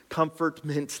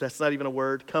 that's not even a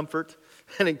word, comfort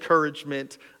and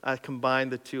encouragement. I combined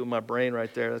the two in my brain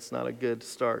right there. That's not a good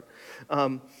start.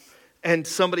 And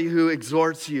somebody who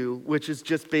exhorts you, which is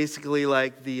just basically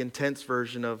like the intense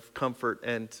version of comfort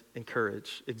and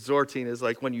encourage. Exhorting is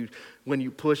like when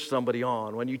you push somebody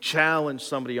on, when you challenge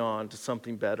somebody on to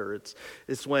something better.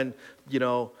 It's when,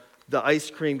 the ice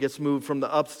cream gets moved from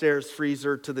the upstairs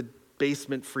freezer to the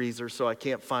basement freezer so I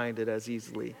can't find it as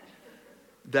easily.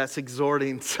 That's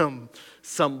exhorting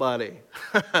somebody.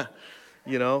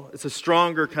 It's a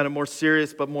stronger, kind of more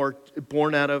serious, but more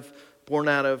born out of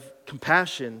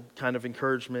compassion kind of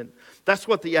encouragement. That's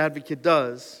what the advocate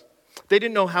does. They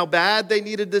didn't know how bad they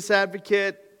needed this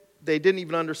advocate. They didn't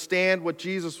even understand what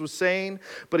Jesus was saying.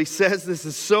 But he says this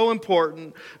is so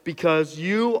important because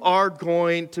you are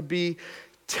going to be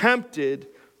tempted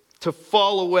to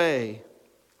fall away.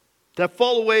 That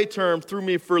fall away term threw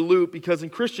me for a loop because in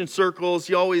Christian circles,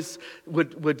 you always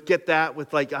would get that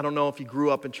with I don't know if you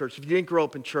grew up in church. If you didn't grow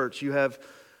up in church, you have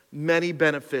many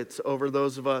benefits over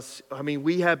those of us. I mean,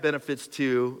 we have benefits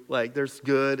too. It's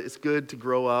good to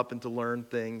grow up and to learn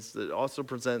things. That also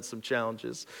presents some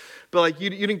challenges. But you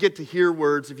didn't get to hear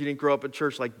words if you didn't grow up in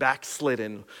church like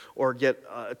backslidden or get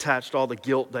attached to all the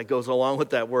guilt that goes along with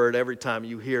that word every time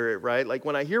you hear it, right? Like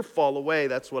when I hear fall away,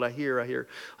 that's what I hear. I hear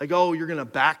oh, you're going to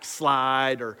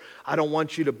backslide, or I don't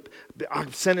want you to,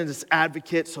 I'm sending this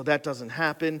advocate so that doesn't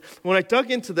happen. When I dug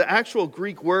into the actual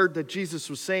Greek word that Jesus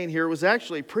was saying here, it was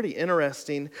actually pretty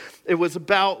interesting. It was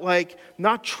about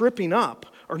not tripping up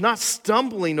or not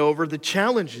stumbling over the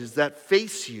challenges that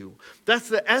face you. That's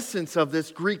the essence of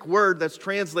this Greek word that's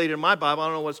translated in my Bible. I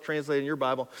don't know what's translated in your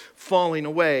Bible, falling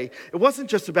away. It wasn't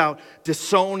just about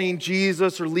disowning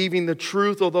Jesus or leaving the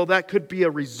truth, although that could be a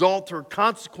result or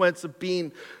consequence of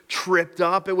being tripped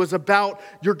up. It was about,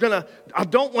 I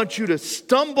don't want you to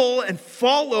stumble and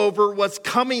fall over what's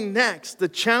coming next, the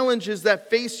challenges that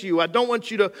face you. I don't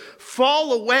want you to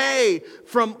fall away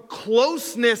from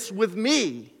closeness with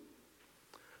me,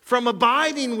 from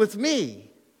abiding with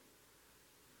me.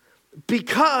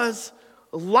 Because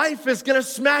life is going to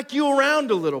smack you around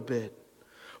a little bit.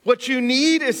 What you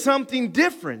need is something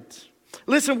different.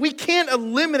 Listen, we can't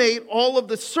eliminate all of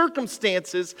the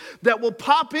circumstances that will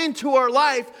pop into our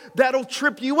life that'll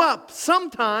trip you up.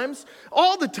 Sometimes,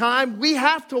 all the time, we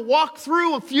have to walk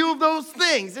through a few of those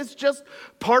things. It's just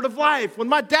part of life. When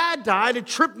my dad died, it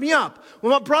tripped me up.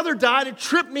 When my brother died, it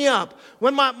tripped me up.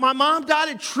 When my mom died,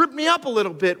 it tripped me up a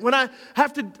little bit. When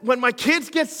my kids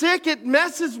get sick, it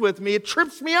messes with me. It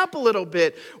trips me up a little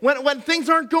bit. When things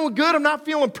aren't going good, I'm not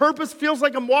feeling purpose, feels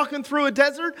like I'm walking through a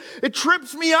desert, it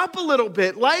trips me up a little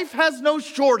bit. Life has no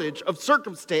shortage of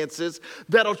circumstances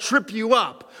that'll trip you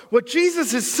up. What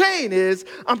Jesus is saying is,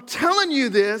 I'm telling you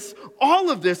this,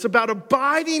 all of this about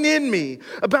abiding in me,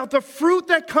 about the fruit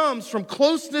that comes from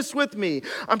closeness with me.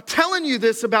 I'm telling you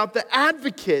this about the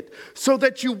advocate so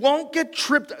that you won't get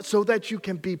tripped, so that you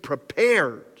can be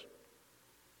prepared.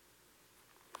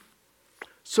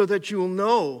 So that you will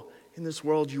know in this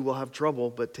world you will have trouble,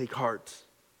 but take heart.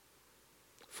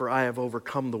 For I have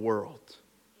overcome the world.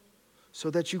 So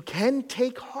that you can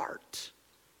take heart,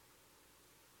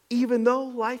 even though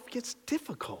life gets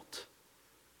difficult.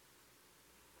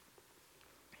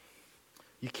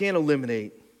 You can't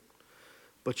eliminate,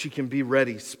 but you can be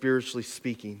ready, spiritually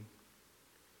speaking.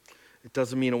 It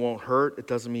doesn't mean it won't hurt. It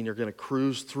doesn't mean you're going to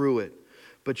cruise through it.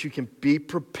 But you can be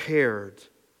prepared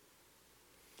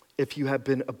if you have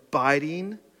been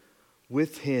abiding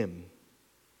with Him.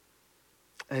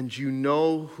 And you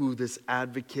know who this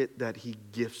advocate that He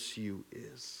gifts you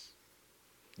is.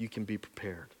 You can be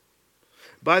prepared.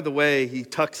 By the way, he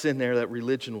tucks in there that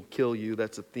religion will kill you.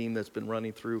 That's a theme that's been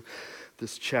running through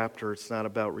this chapter. It's not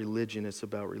about religion, it's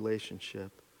about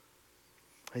relationship.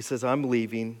 He says, I'm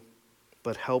leaving,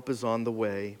 but help is on the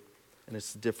way, and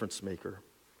it's the difference maker.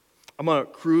 I'm going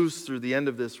to cruise through the end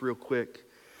of this real quick.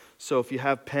 So if you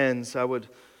have pens, I would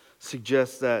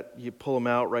suggest that you pull them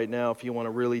out right now if you want to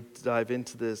really dive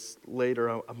into this later.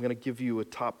 I'm going to give you a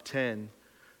top 10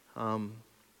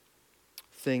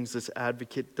 things this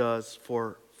advocate does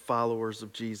for followers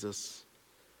of Jesus.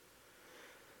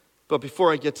 But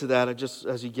before I get to that,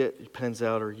 as you get your pens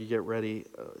out or you get ready,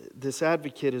 this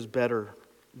advocate is better.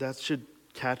 That should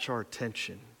catch our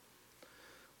attention.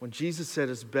 When Jesus said,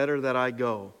 it's better that I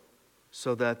go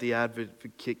so that the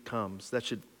advocate comes,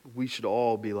 we should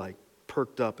all be like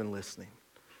perked up and listening.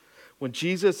 When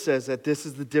Jesus says that this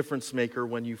is the difference maker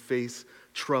when you face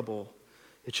trouble,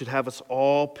 it should have us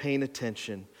all paying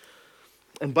attention.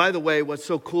 And by the way, what's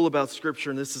so cool about Scripture,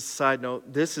 and this is a side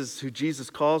note, this is who Jesus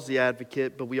calls the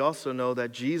advocate, but we also know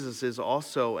that Jesus is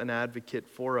also an advocate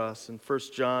for us. In 1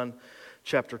 John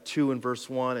chapter 2 and verse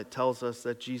 1, it tells us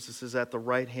that Jesus is at the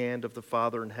right hand of the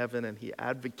Father in heaven, and he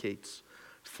advocates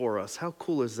for us. How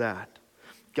cool is that?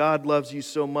 God loves you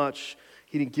so much,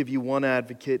 he didn't give you one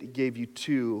advocate, he gave you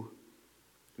two.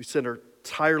 We spend our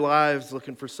entire lives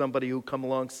looking for somebody who will come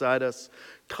alongside us,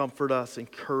 comfort us,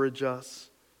 encourage us,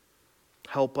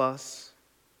 help us.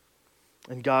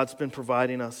 And God's been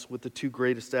providing us with the two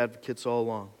greatest advocates all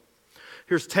along.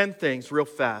 Here's 10 things real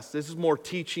fast. This is more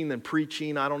teaching than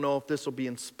preaching. I don't know if this will be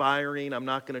inspiring. I'm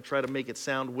not going to try to make it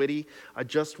sound witty. I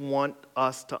just want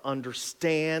us to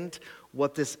understand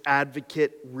what this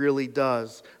advocate really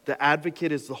does. The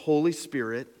advocate is the Holy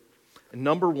Spirit. And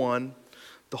number one,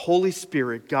 the Holy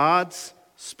Spirit, God's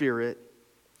Spirit,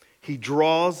 he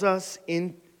draws us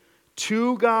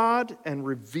into God and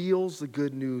reveals the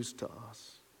good news to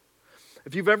us.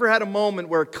 If you've ever had a moment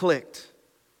where it clicked,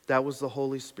 that was the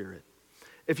Holy Spirit.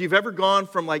 If you've ever gone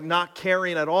from like not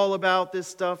caring at all about this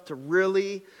stuff to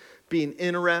really being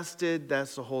interested,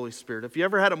 that's the Holy Spirit. If you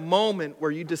ever had a moment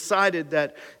where you decided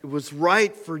that it was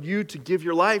right for you to give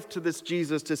your life to this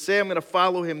Jesus, to say, I'm going to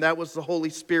follow him, that was the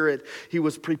Holy Spirit. He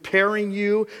was preparing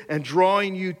you and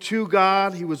drawing you to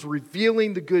God. He was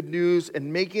revealing the good news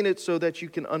and making it so that you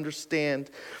can understand.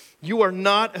 You are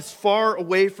not as far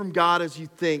away from God as you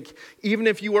think. Even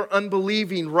if you are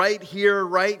unbelieving right here,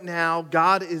 right now,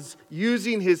 God is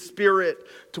using his Spirit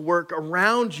to work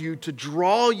around you, to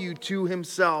draw you to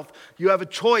himself. You have a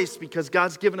choice because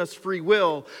God's given us free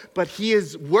will, but he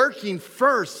is working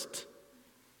first.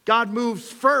 God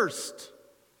moves first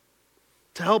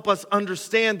to help us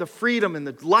understand the freedom and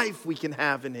the life we can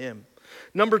have in him.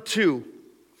 Number two,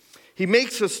 he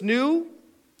makes us new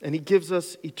and he gives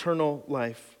us eternal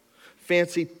life.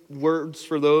 Fancy words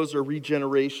for those are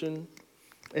regeneration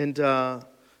and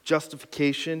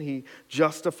justification. He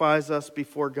justifies us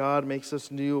before God, makes us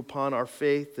new upon our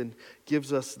faith, and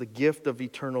gives us the gift of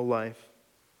eternal life.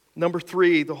 Number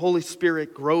three, the Holy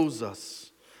Spirit grows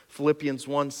us. Philippians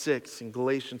 1:6 and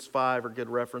Galatians 5 are good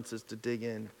references to dig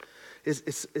in.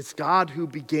 It's God who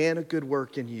began a good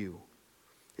work in you.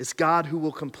 It's God who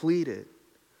will complete it.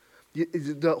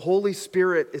 The Holy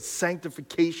Spirit is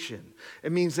sanctification.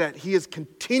 It means that he is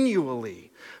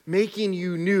continually making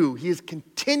you new. He is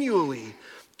continually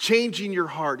changing your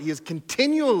heart. He is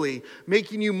continually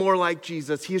making you more like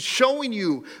Jesus. He is showing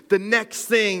you the next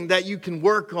thing that you can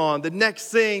work on, the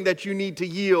next thing that you need to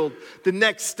yield, the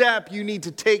next step you need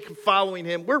to take following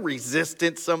him. We're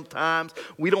resistant sometimes.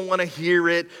 We don't want to hear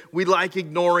it. We like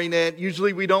ignoring it.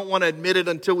 Usually we don't want to admit it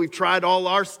until we've tried all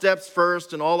our steps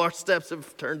first and all our steps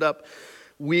have turned up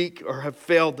weak or have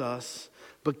failed us.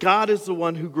 But God is the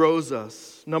one who grows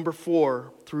us. Number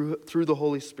four, through the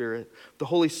Holy Spirit. The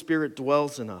Holy Spirit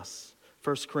dwells in us.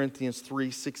 1 Corinthians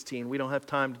 3:16. We don't have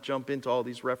time to jump into all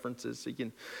these references, so you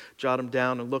can jot them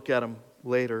down and look at them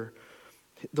later.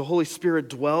 The Holy Spirit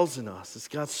dwells in us. It's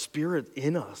God's Spirit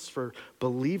in us for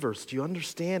believers. Do you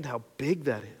understand how big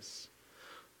that is?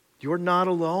 You're not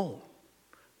alone,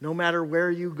 no matter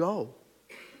where you go.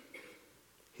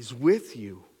 He's with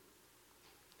you,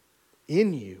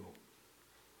 in you.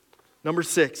 Number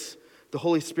 6, the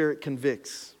Holy Spirit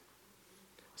convicts.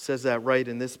 It says that right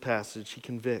in this passage. He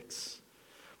convicts.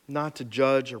 Not to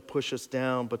judge or push us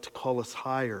down, but to call us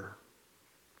higher.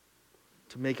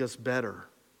 To make us better.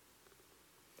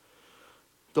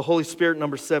 The Holy Spirit,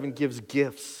 number 7, gives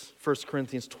gifts. 1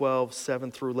 Corinthians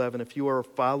 12:7-11. If you are a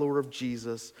follower of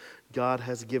Jesus, God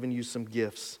has given you some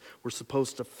gifts. We're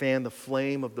supposed to fan the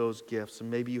flame of those gifts. And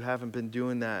maybe you haven't been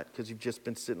doing that because you've just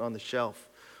been sitting on the shelf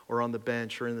or on the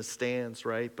bench or in the stands,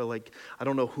 right? But I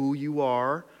don't know who you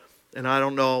are, and I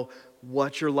don't know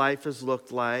what your life has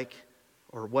looked like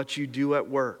or what you do at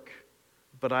work.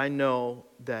 But I know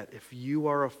that if you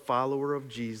are a follower of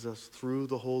Jesus through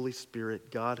the Holy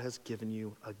Spirit, God has given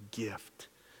you a gift,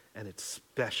 and it's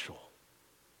special.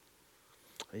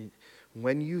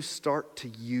 When you start to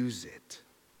use it,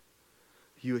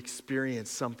 you experience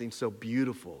something so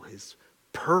beautiful, His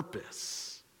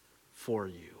purpose for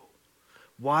you,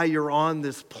 why you're on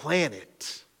this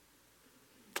planet.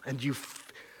 And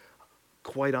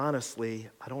quite honestly,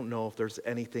 I don't know if there's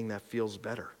anything that feels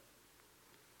better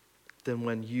than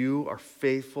when you are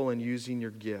faithful in using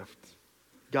your gift.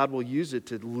 God will use it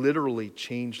to literally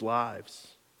change lives.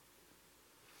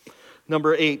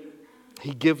 Number 8,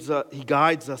 He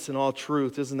guides us in all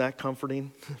truth. Isn't that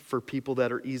comforting for people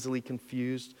that are easily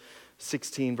confused?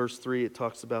 16 verse 3, it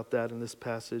talks about that in this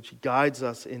passage. He guides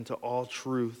us into all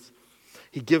truth.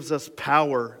 He gives us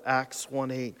power, Acts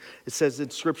 1:8. It says in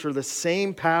Scripture, the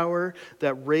same power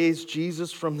that raised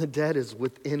Jesus from the dead is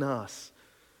within us.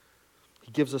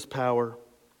 He gives us power.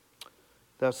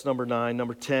 That's number 9.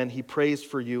 Number 10, He prays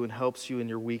for you and helps you in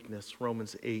your weakness.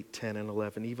 Romans 8, 10, and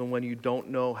 11. Even when you don't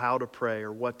know how to pray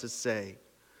or what to say,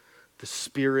 the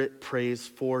Spirit prays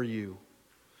for you.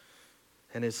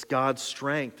 And it's God's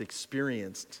strength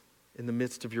experienced in the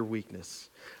midst of your weakness.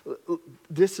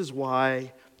 This is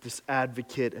why this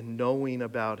advocate and knowing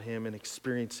about Him and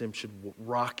experience Him should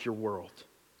rock your world.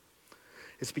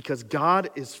 It's because God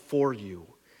is for you.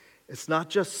 It's not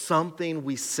just something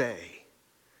we say.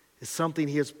 It's something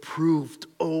He has proved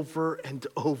over and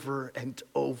over and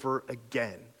over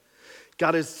again.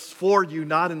 God is for you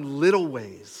not in little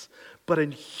ways, but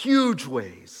in huge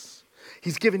ways.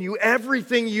 He's given you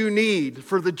everything you need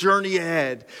for the journey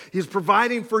ahead. He's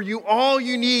providing for you all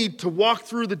you need to walk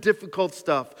through the difficult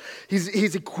stuff.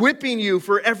 He's equipping you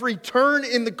for every turn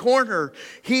in the corner.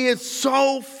 He is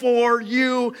so for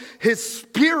you. His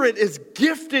Spirit is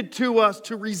gifted to us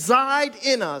to reside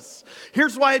in us.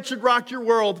 Here's why it should rock your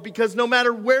world. Because no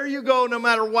matter where you go, no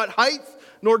matter what height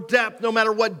nor depth, no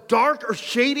matter what dark or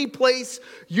shady place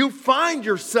you find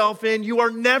yourself in, you are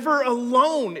never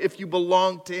alone if you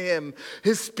belong to Him.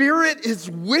 His Spirit is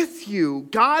with you.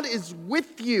 God is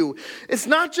with you. It's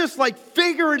not just like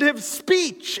figurative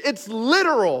speech, it's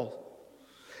literal.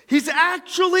 He's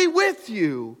actually with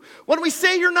you. When we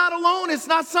say you're not alone, it's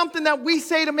not something that we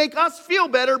say to make us feel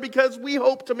better because we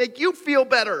hope to make you feel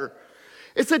better.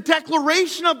 It's a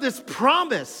declaration of this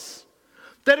promise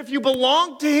that if you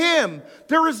belong to Him,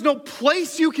 there is no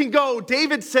place you can go.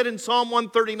 David said in Psalm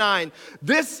 139,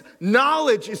 this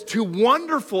knowledge is too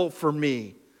wonderful for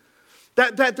me.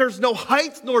 That there's no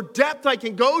height nor depth I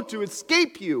can go to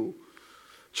escape you.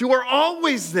 But you are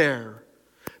always there.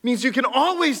 It means you can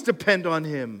always depend on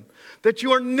Him. That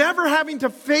you are never having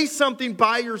to face something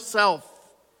by yourself.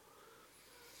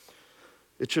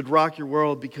 It should rock your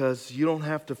world because you don't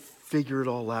have to figure it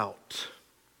all out.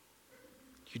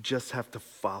 You just have to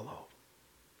follow.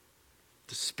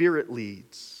 The Spirit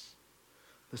leads.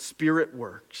 The Spirit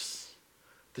works.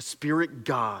 The Spirit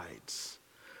guides.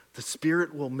 The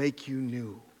Spirit will make you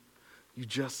new. You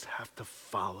just have to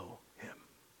follow Him.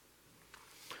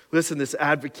 Listen, this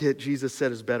advocate Jesus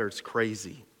said is better. It's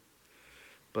crazy.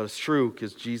 But it's true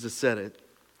because Jesus said it.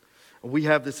 We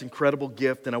have this incredible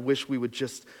gift, and I wish we would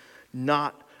just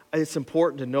not. It's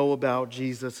important to know about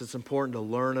Jesus. It's important to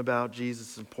learn about Jesus.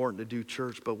 It's important to do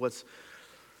church. But what's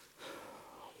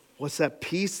that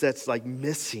piece that's like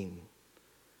missing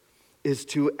is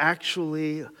to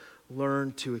actually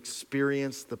learn to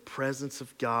experience the presence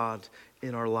of God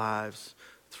in our lives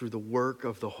through the work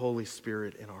of the Holy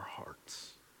Spirit in our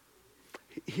hearts.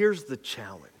 Here's the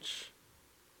challenge.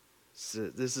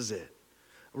 This is it.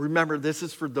 Remember, this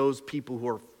is for those people who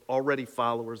are already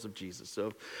followers of Jesus.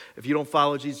 So if you don't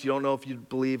follow Jesus, you don't know if you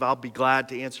believe, I'll be glad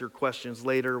to answer your questions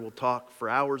later. We'll talk for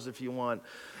hours if you want.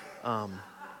 I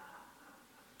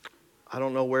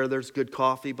don't know where there's good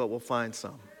coffee, but we'll find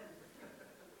some.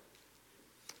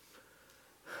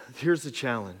 Here's the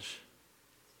challenge.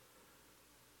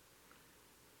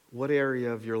 What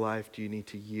area of your life do you need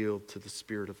to yield to the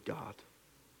Spirit of God?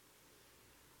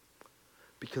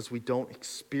 Because we don't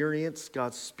experience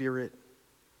God's Spirit,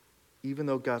 even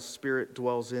though God's Spirit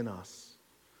dwells in us,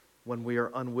 when we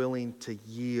are unwilling to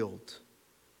yield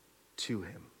to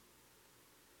Him.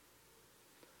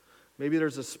 Maybe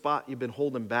there's a spot you've been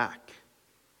holding back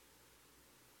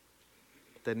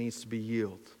that needs to be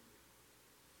yielded.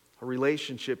 A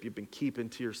relationship you've been keeping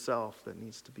to yourself that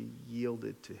needs to be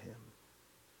yielded to Him.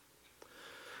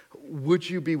 Would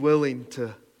you be willing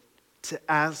to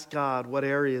ask God what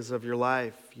areas of your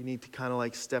life you need to kind of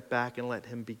like step back and let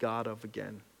Him be God of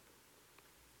again?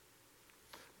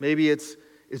 Maybe it's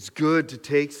good to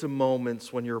take some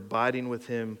moments when you're abiding with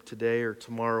Him today or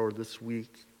tomorrow or this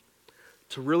week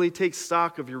to really take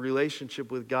stock of your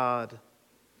relationship with God.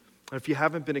 And if you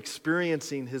haven't been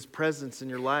experiencing His presence in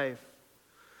your life,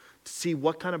 to see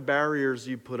what kind of barriers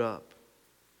you put up,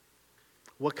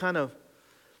 what kind of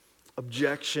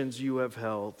objections you have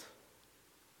held,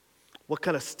 what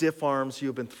kind of stiff arms you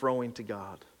have been throwing to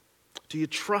God. Do you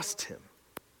trust Him?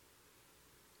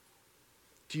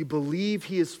 Do you believe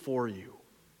He is for you?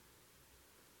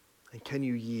 And can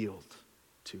you yield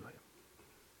to Him?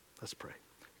 Let's pray.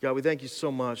 God, we thank you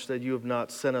so much that you have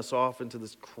not sent us off into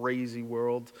this crazy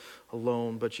world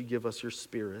alone, but you give us your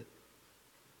Spirit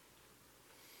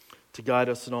to guide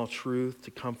us in all truth, to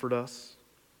comfort us.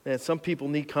 And some people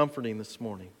need comforting this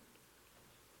morning.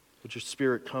 Would your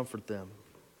Spirit comfort them?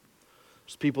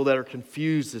 There's people that are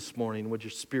confused this morning. Would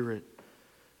your Spirit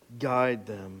guide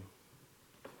them?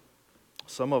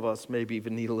 Some of us maybe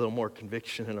even need a little more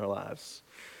conviction in our lives.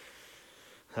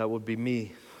 That would be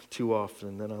me too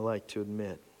often than I like to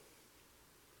admit.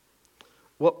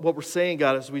 What we're saying,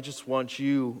 God, is we just want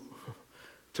you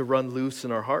to run loose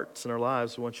in our hearts and our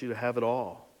lives. We want you to have it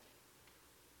all.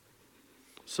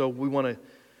 So we want to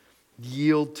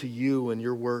yield to you and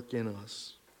your work in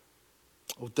us.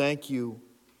 Oh, thank you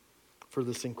for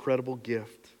this incredible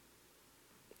gift,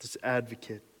 this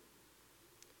advocate.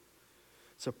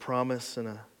 It's a promise and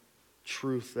a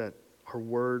truth that our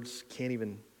words can't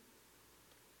even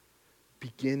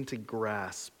begin to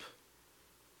grasp,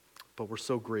 but we're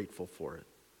so grateful for it.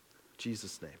 In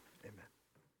Jesus' name, amen.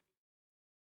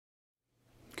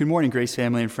 Good morning, Grace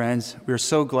family and friends. We are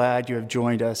so glad you have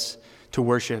joined us to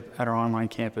worship at our online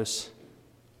campus.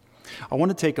 I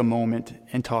want to take a moment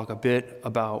and talk a bit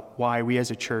about why we as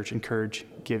a church encourage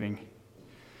giving.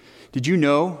 Did you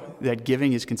know that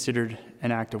giving is considered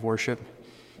an act of worship?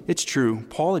 It's true.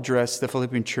 Paul addressed the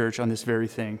Philippian church on this very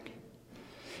thing.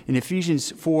 In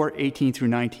Ephesians 4:18 through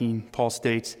 19, Paul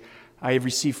states, I have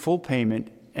received full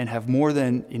payment and have more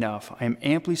than enough. I am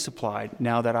amply supplied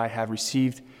now that I have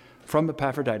received from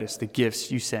Epaphroditus the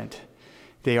gifts you sent.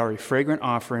 They are a fragrant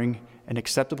offering, an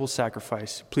acceptable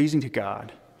sacrifice, pleasing to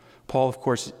God. Paul, of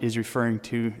course, is referring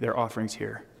to their offerings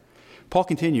here. Paul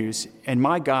continues, and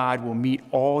my God will meet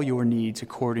all your needs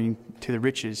according to the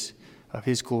riches of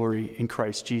his glory in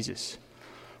Christ Jesus.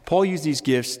 Paul used these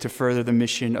gifts to further the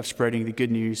mission of spreading the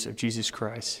good news of Jesus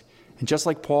Christ. And just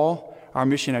like Paul, our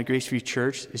mission at Grace Free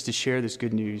Church is to share this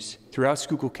good news throughout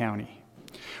Schuylkill County.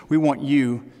 We want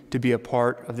you to be a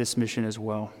part of this mission as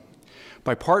well.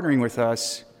 By partnering with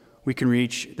us, we can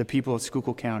reach the people of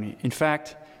Schuylkill County. In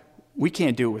fact, we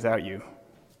can't do it without you.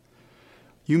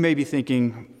 You may be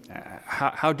thinking,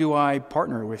 how do I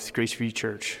partner with Grace Free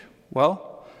Church?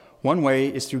 Well, one way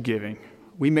is through giving.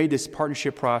 We made this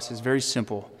partnership process very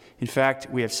simple. In fact,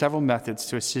 we have several methods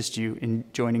to assist you in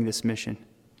joining this mission.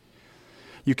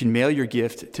 You can mail your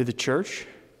gift to the church.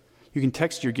 You can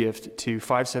text your gift to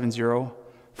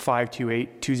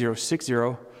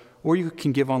 570-528-2060, or you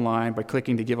can give online by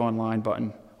clicking the Give Online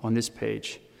button on this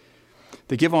page.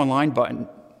 The Give Online button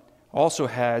also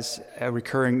has a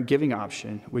recurring giving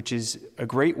option, which is a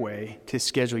great way to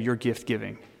schedule your gift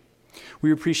giving.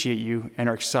 We appreciate you and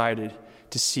are excited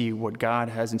to see what God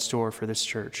has in store for this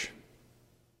church.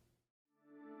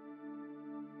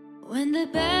 When the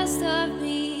best of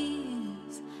me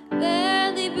is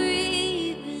barely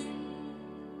breathing,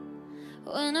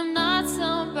 when I'm not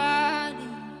somebody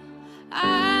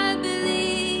I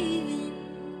believe in,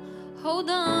 hold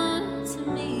on to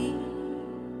me.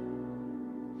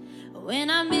 When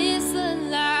I miss the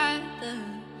light the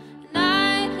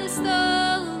night has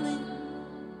stolen,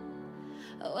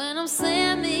 when I'm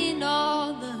slamming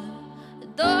all the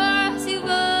doors you've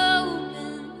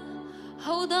opened,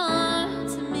 hold on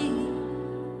to me.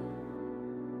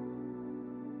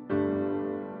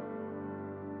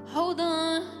 Hold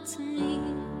on to me.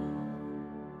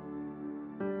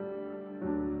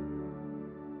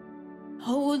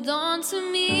 Hold on to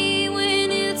me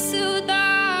when it's too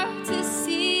dark to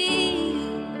see,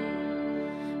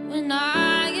 when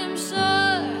I am sure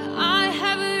I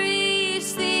have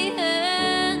reached the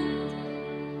end.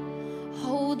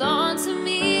 Hold on to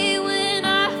me when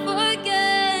I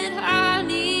forget I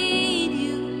need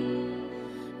you,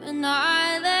 when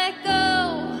I let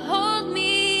go, hold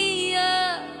me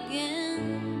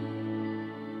again.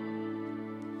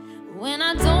 When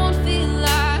I don't feel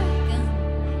like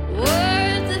I'm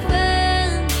worth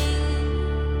defending,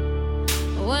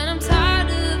 when I'm tired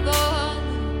of all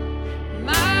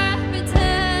my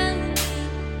pretending,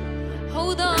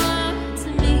 hold on to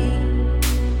me.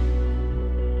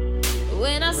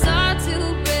 When I start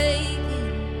to break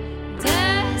in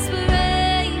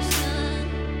desperation,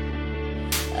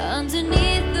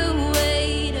 underneath the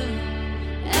weight of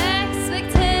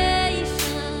expectation,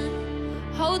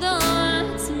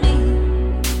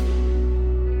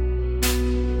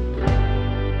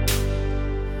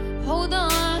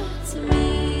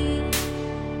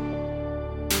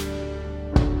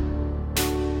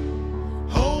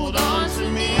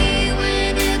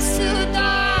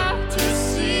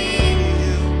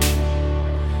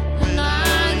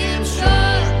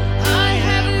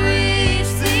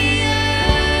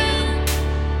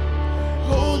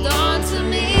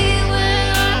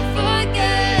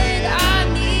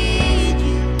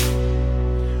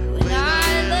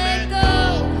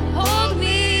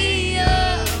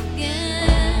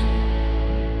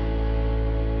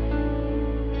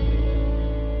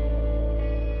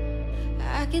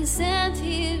 can stand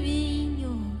here in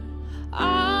your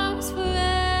arms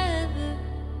forever,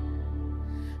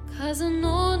 'cause I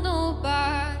know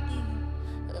nobody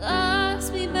loves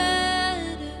me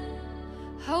better.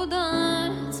 Hold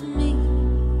on to me,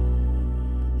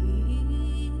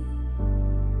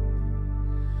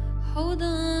 hold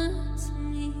on to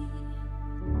me.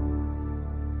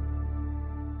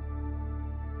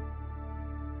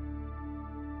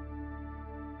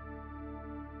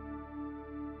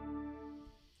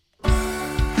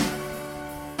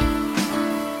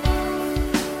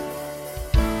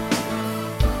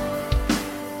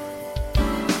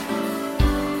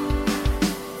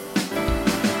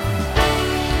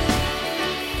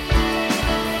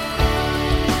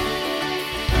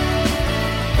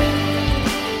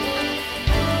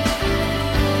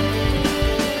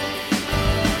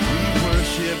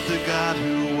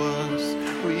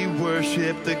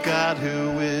 The God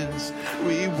who is,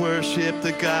 we worship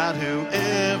the God who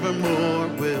evermore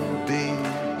will be.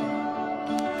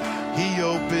 He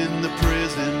opened the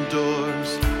prison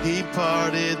doors, he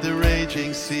parted the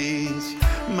raging seas.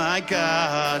 My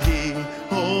God, he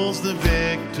holds the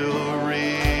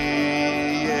victory.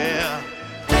 Yeah.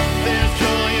 There's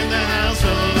joy in the house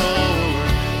of the Lord,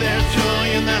 there's joy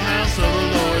in the house of the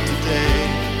Lord today,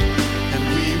 and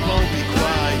we won't be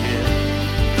quiet.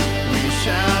 We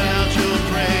shout out your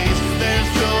praise. There's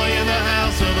joy in the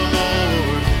house of the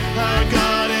Lord. Our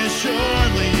God is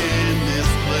surely in this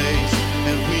place,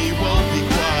 and we won't be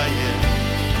quiet.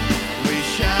 We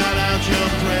shout out your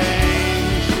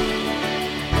praise.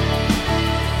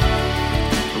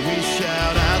 We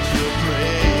shout out your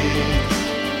praise.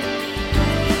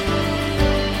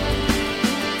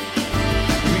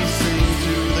 We sing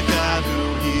to the God who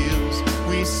heals.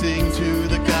 We sing to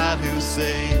the God who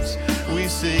saves. We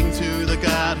sing to the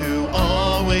God who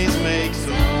always makes a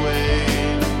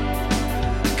way.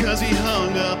 'Cause he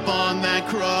hung up on that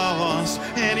cross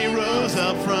and he rose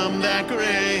up from that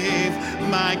grave.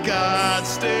 My God,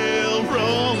 still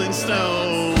rolling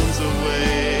stones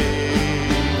away.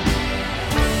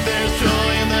 There's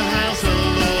joy in the house of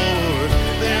the Lord.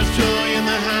 There's joy in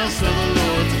the house of the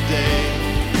Lord today,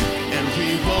 and we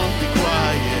won't be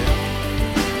quiet.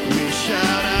 We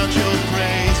shout out your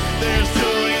praise. There's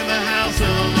joy in the house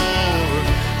of the Lord.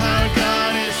 Our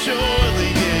God is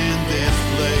surely in this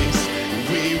place.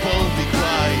 We won't be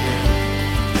quiet.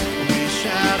 We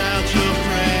shout out your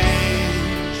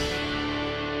praise.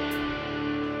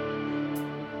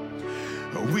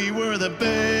 We were the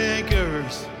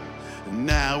beggars,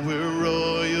 now we're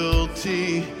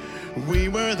royalty. We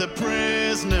were the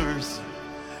prisoners,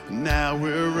 now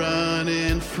we're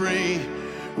running free.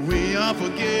 We are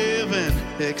forgiven,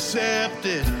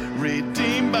 accepted,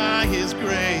 redeemed by his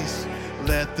grace.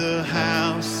 Let the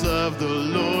house of the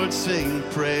Lord sing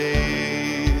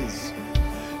praise.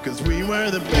 'Cause we were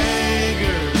the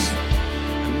beggars,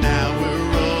 now we're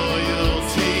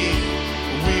royalty.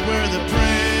 We were the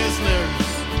prisoners,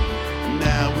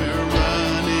 now we're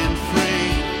running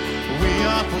free. We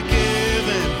are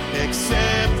forgiven,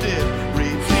 accepted,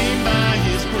 redeemed by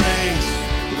his grace.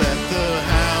 Let the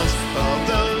house of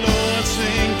the Lord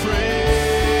sing praise.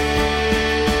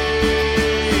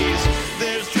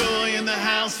 There's joy in the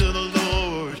house of the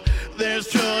Lord. There's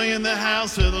joy in the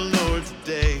house of the Lord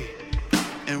today,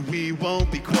 and we won't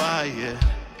be quiet.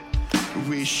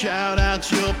 We shout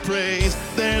out your praise.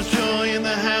 There's joy in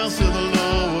the house of the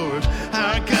Lord.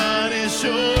 Our God is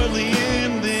surely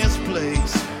in this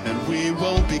place, and we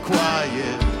won't be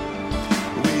quiet.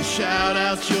 We shout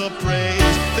out your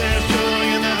praise. There's joy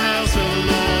in the house of the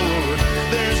Lord.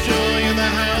 There's joy in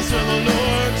the house of the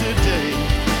Lord today,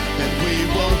 and we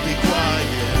won't be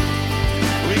quiet.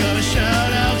 We're gonna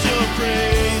shout out your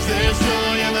praise. There's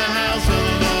joy in the house of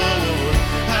the Lord.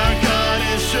 Our God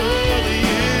is surely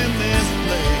in this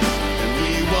place, and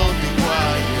we won't be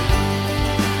quiet.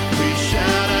 We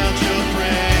shout out your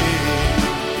praise.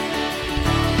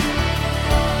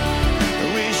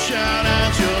 We shout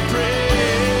out your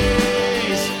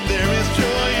praise. There is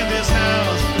joy in this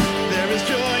house. There is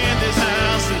joy in this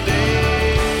house today.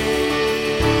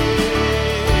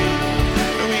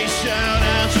 We shout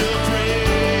out your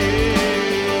praise.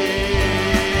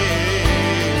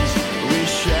 We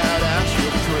shout out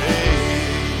your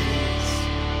praise.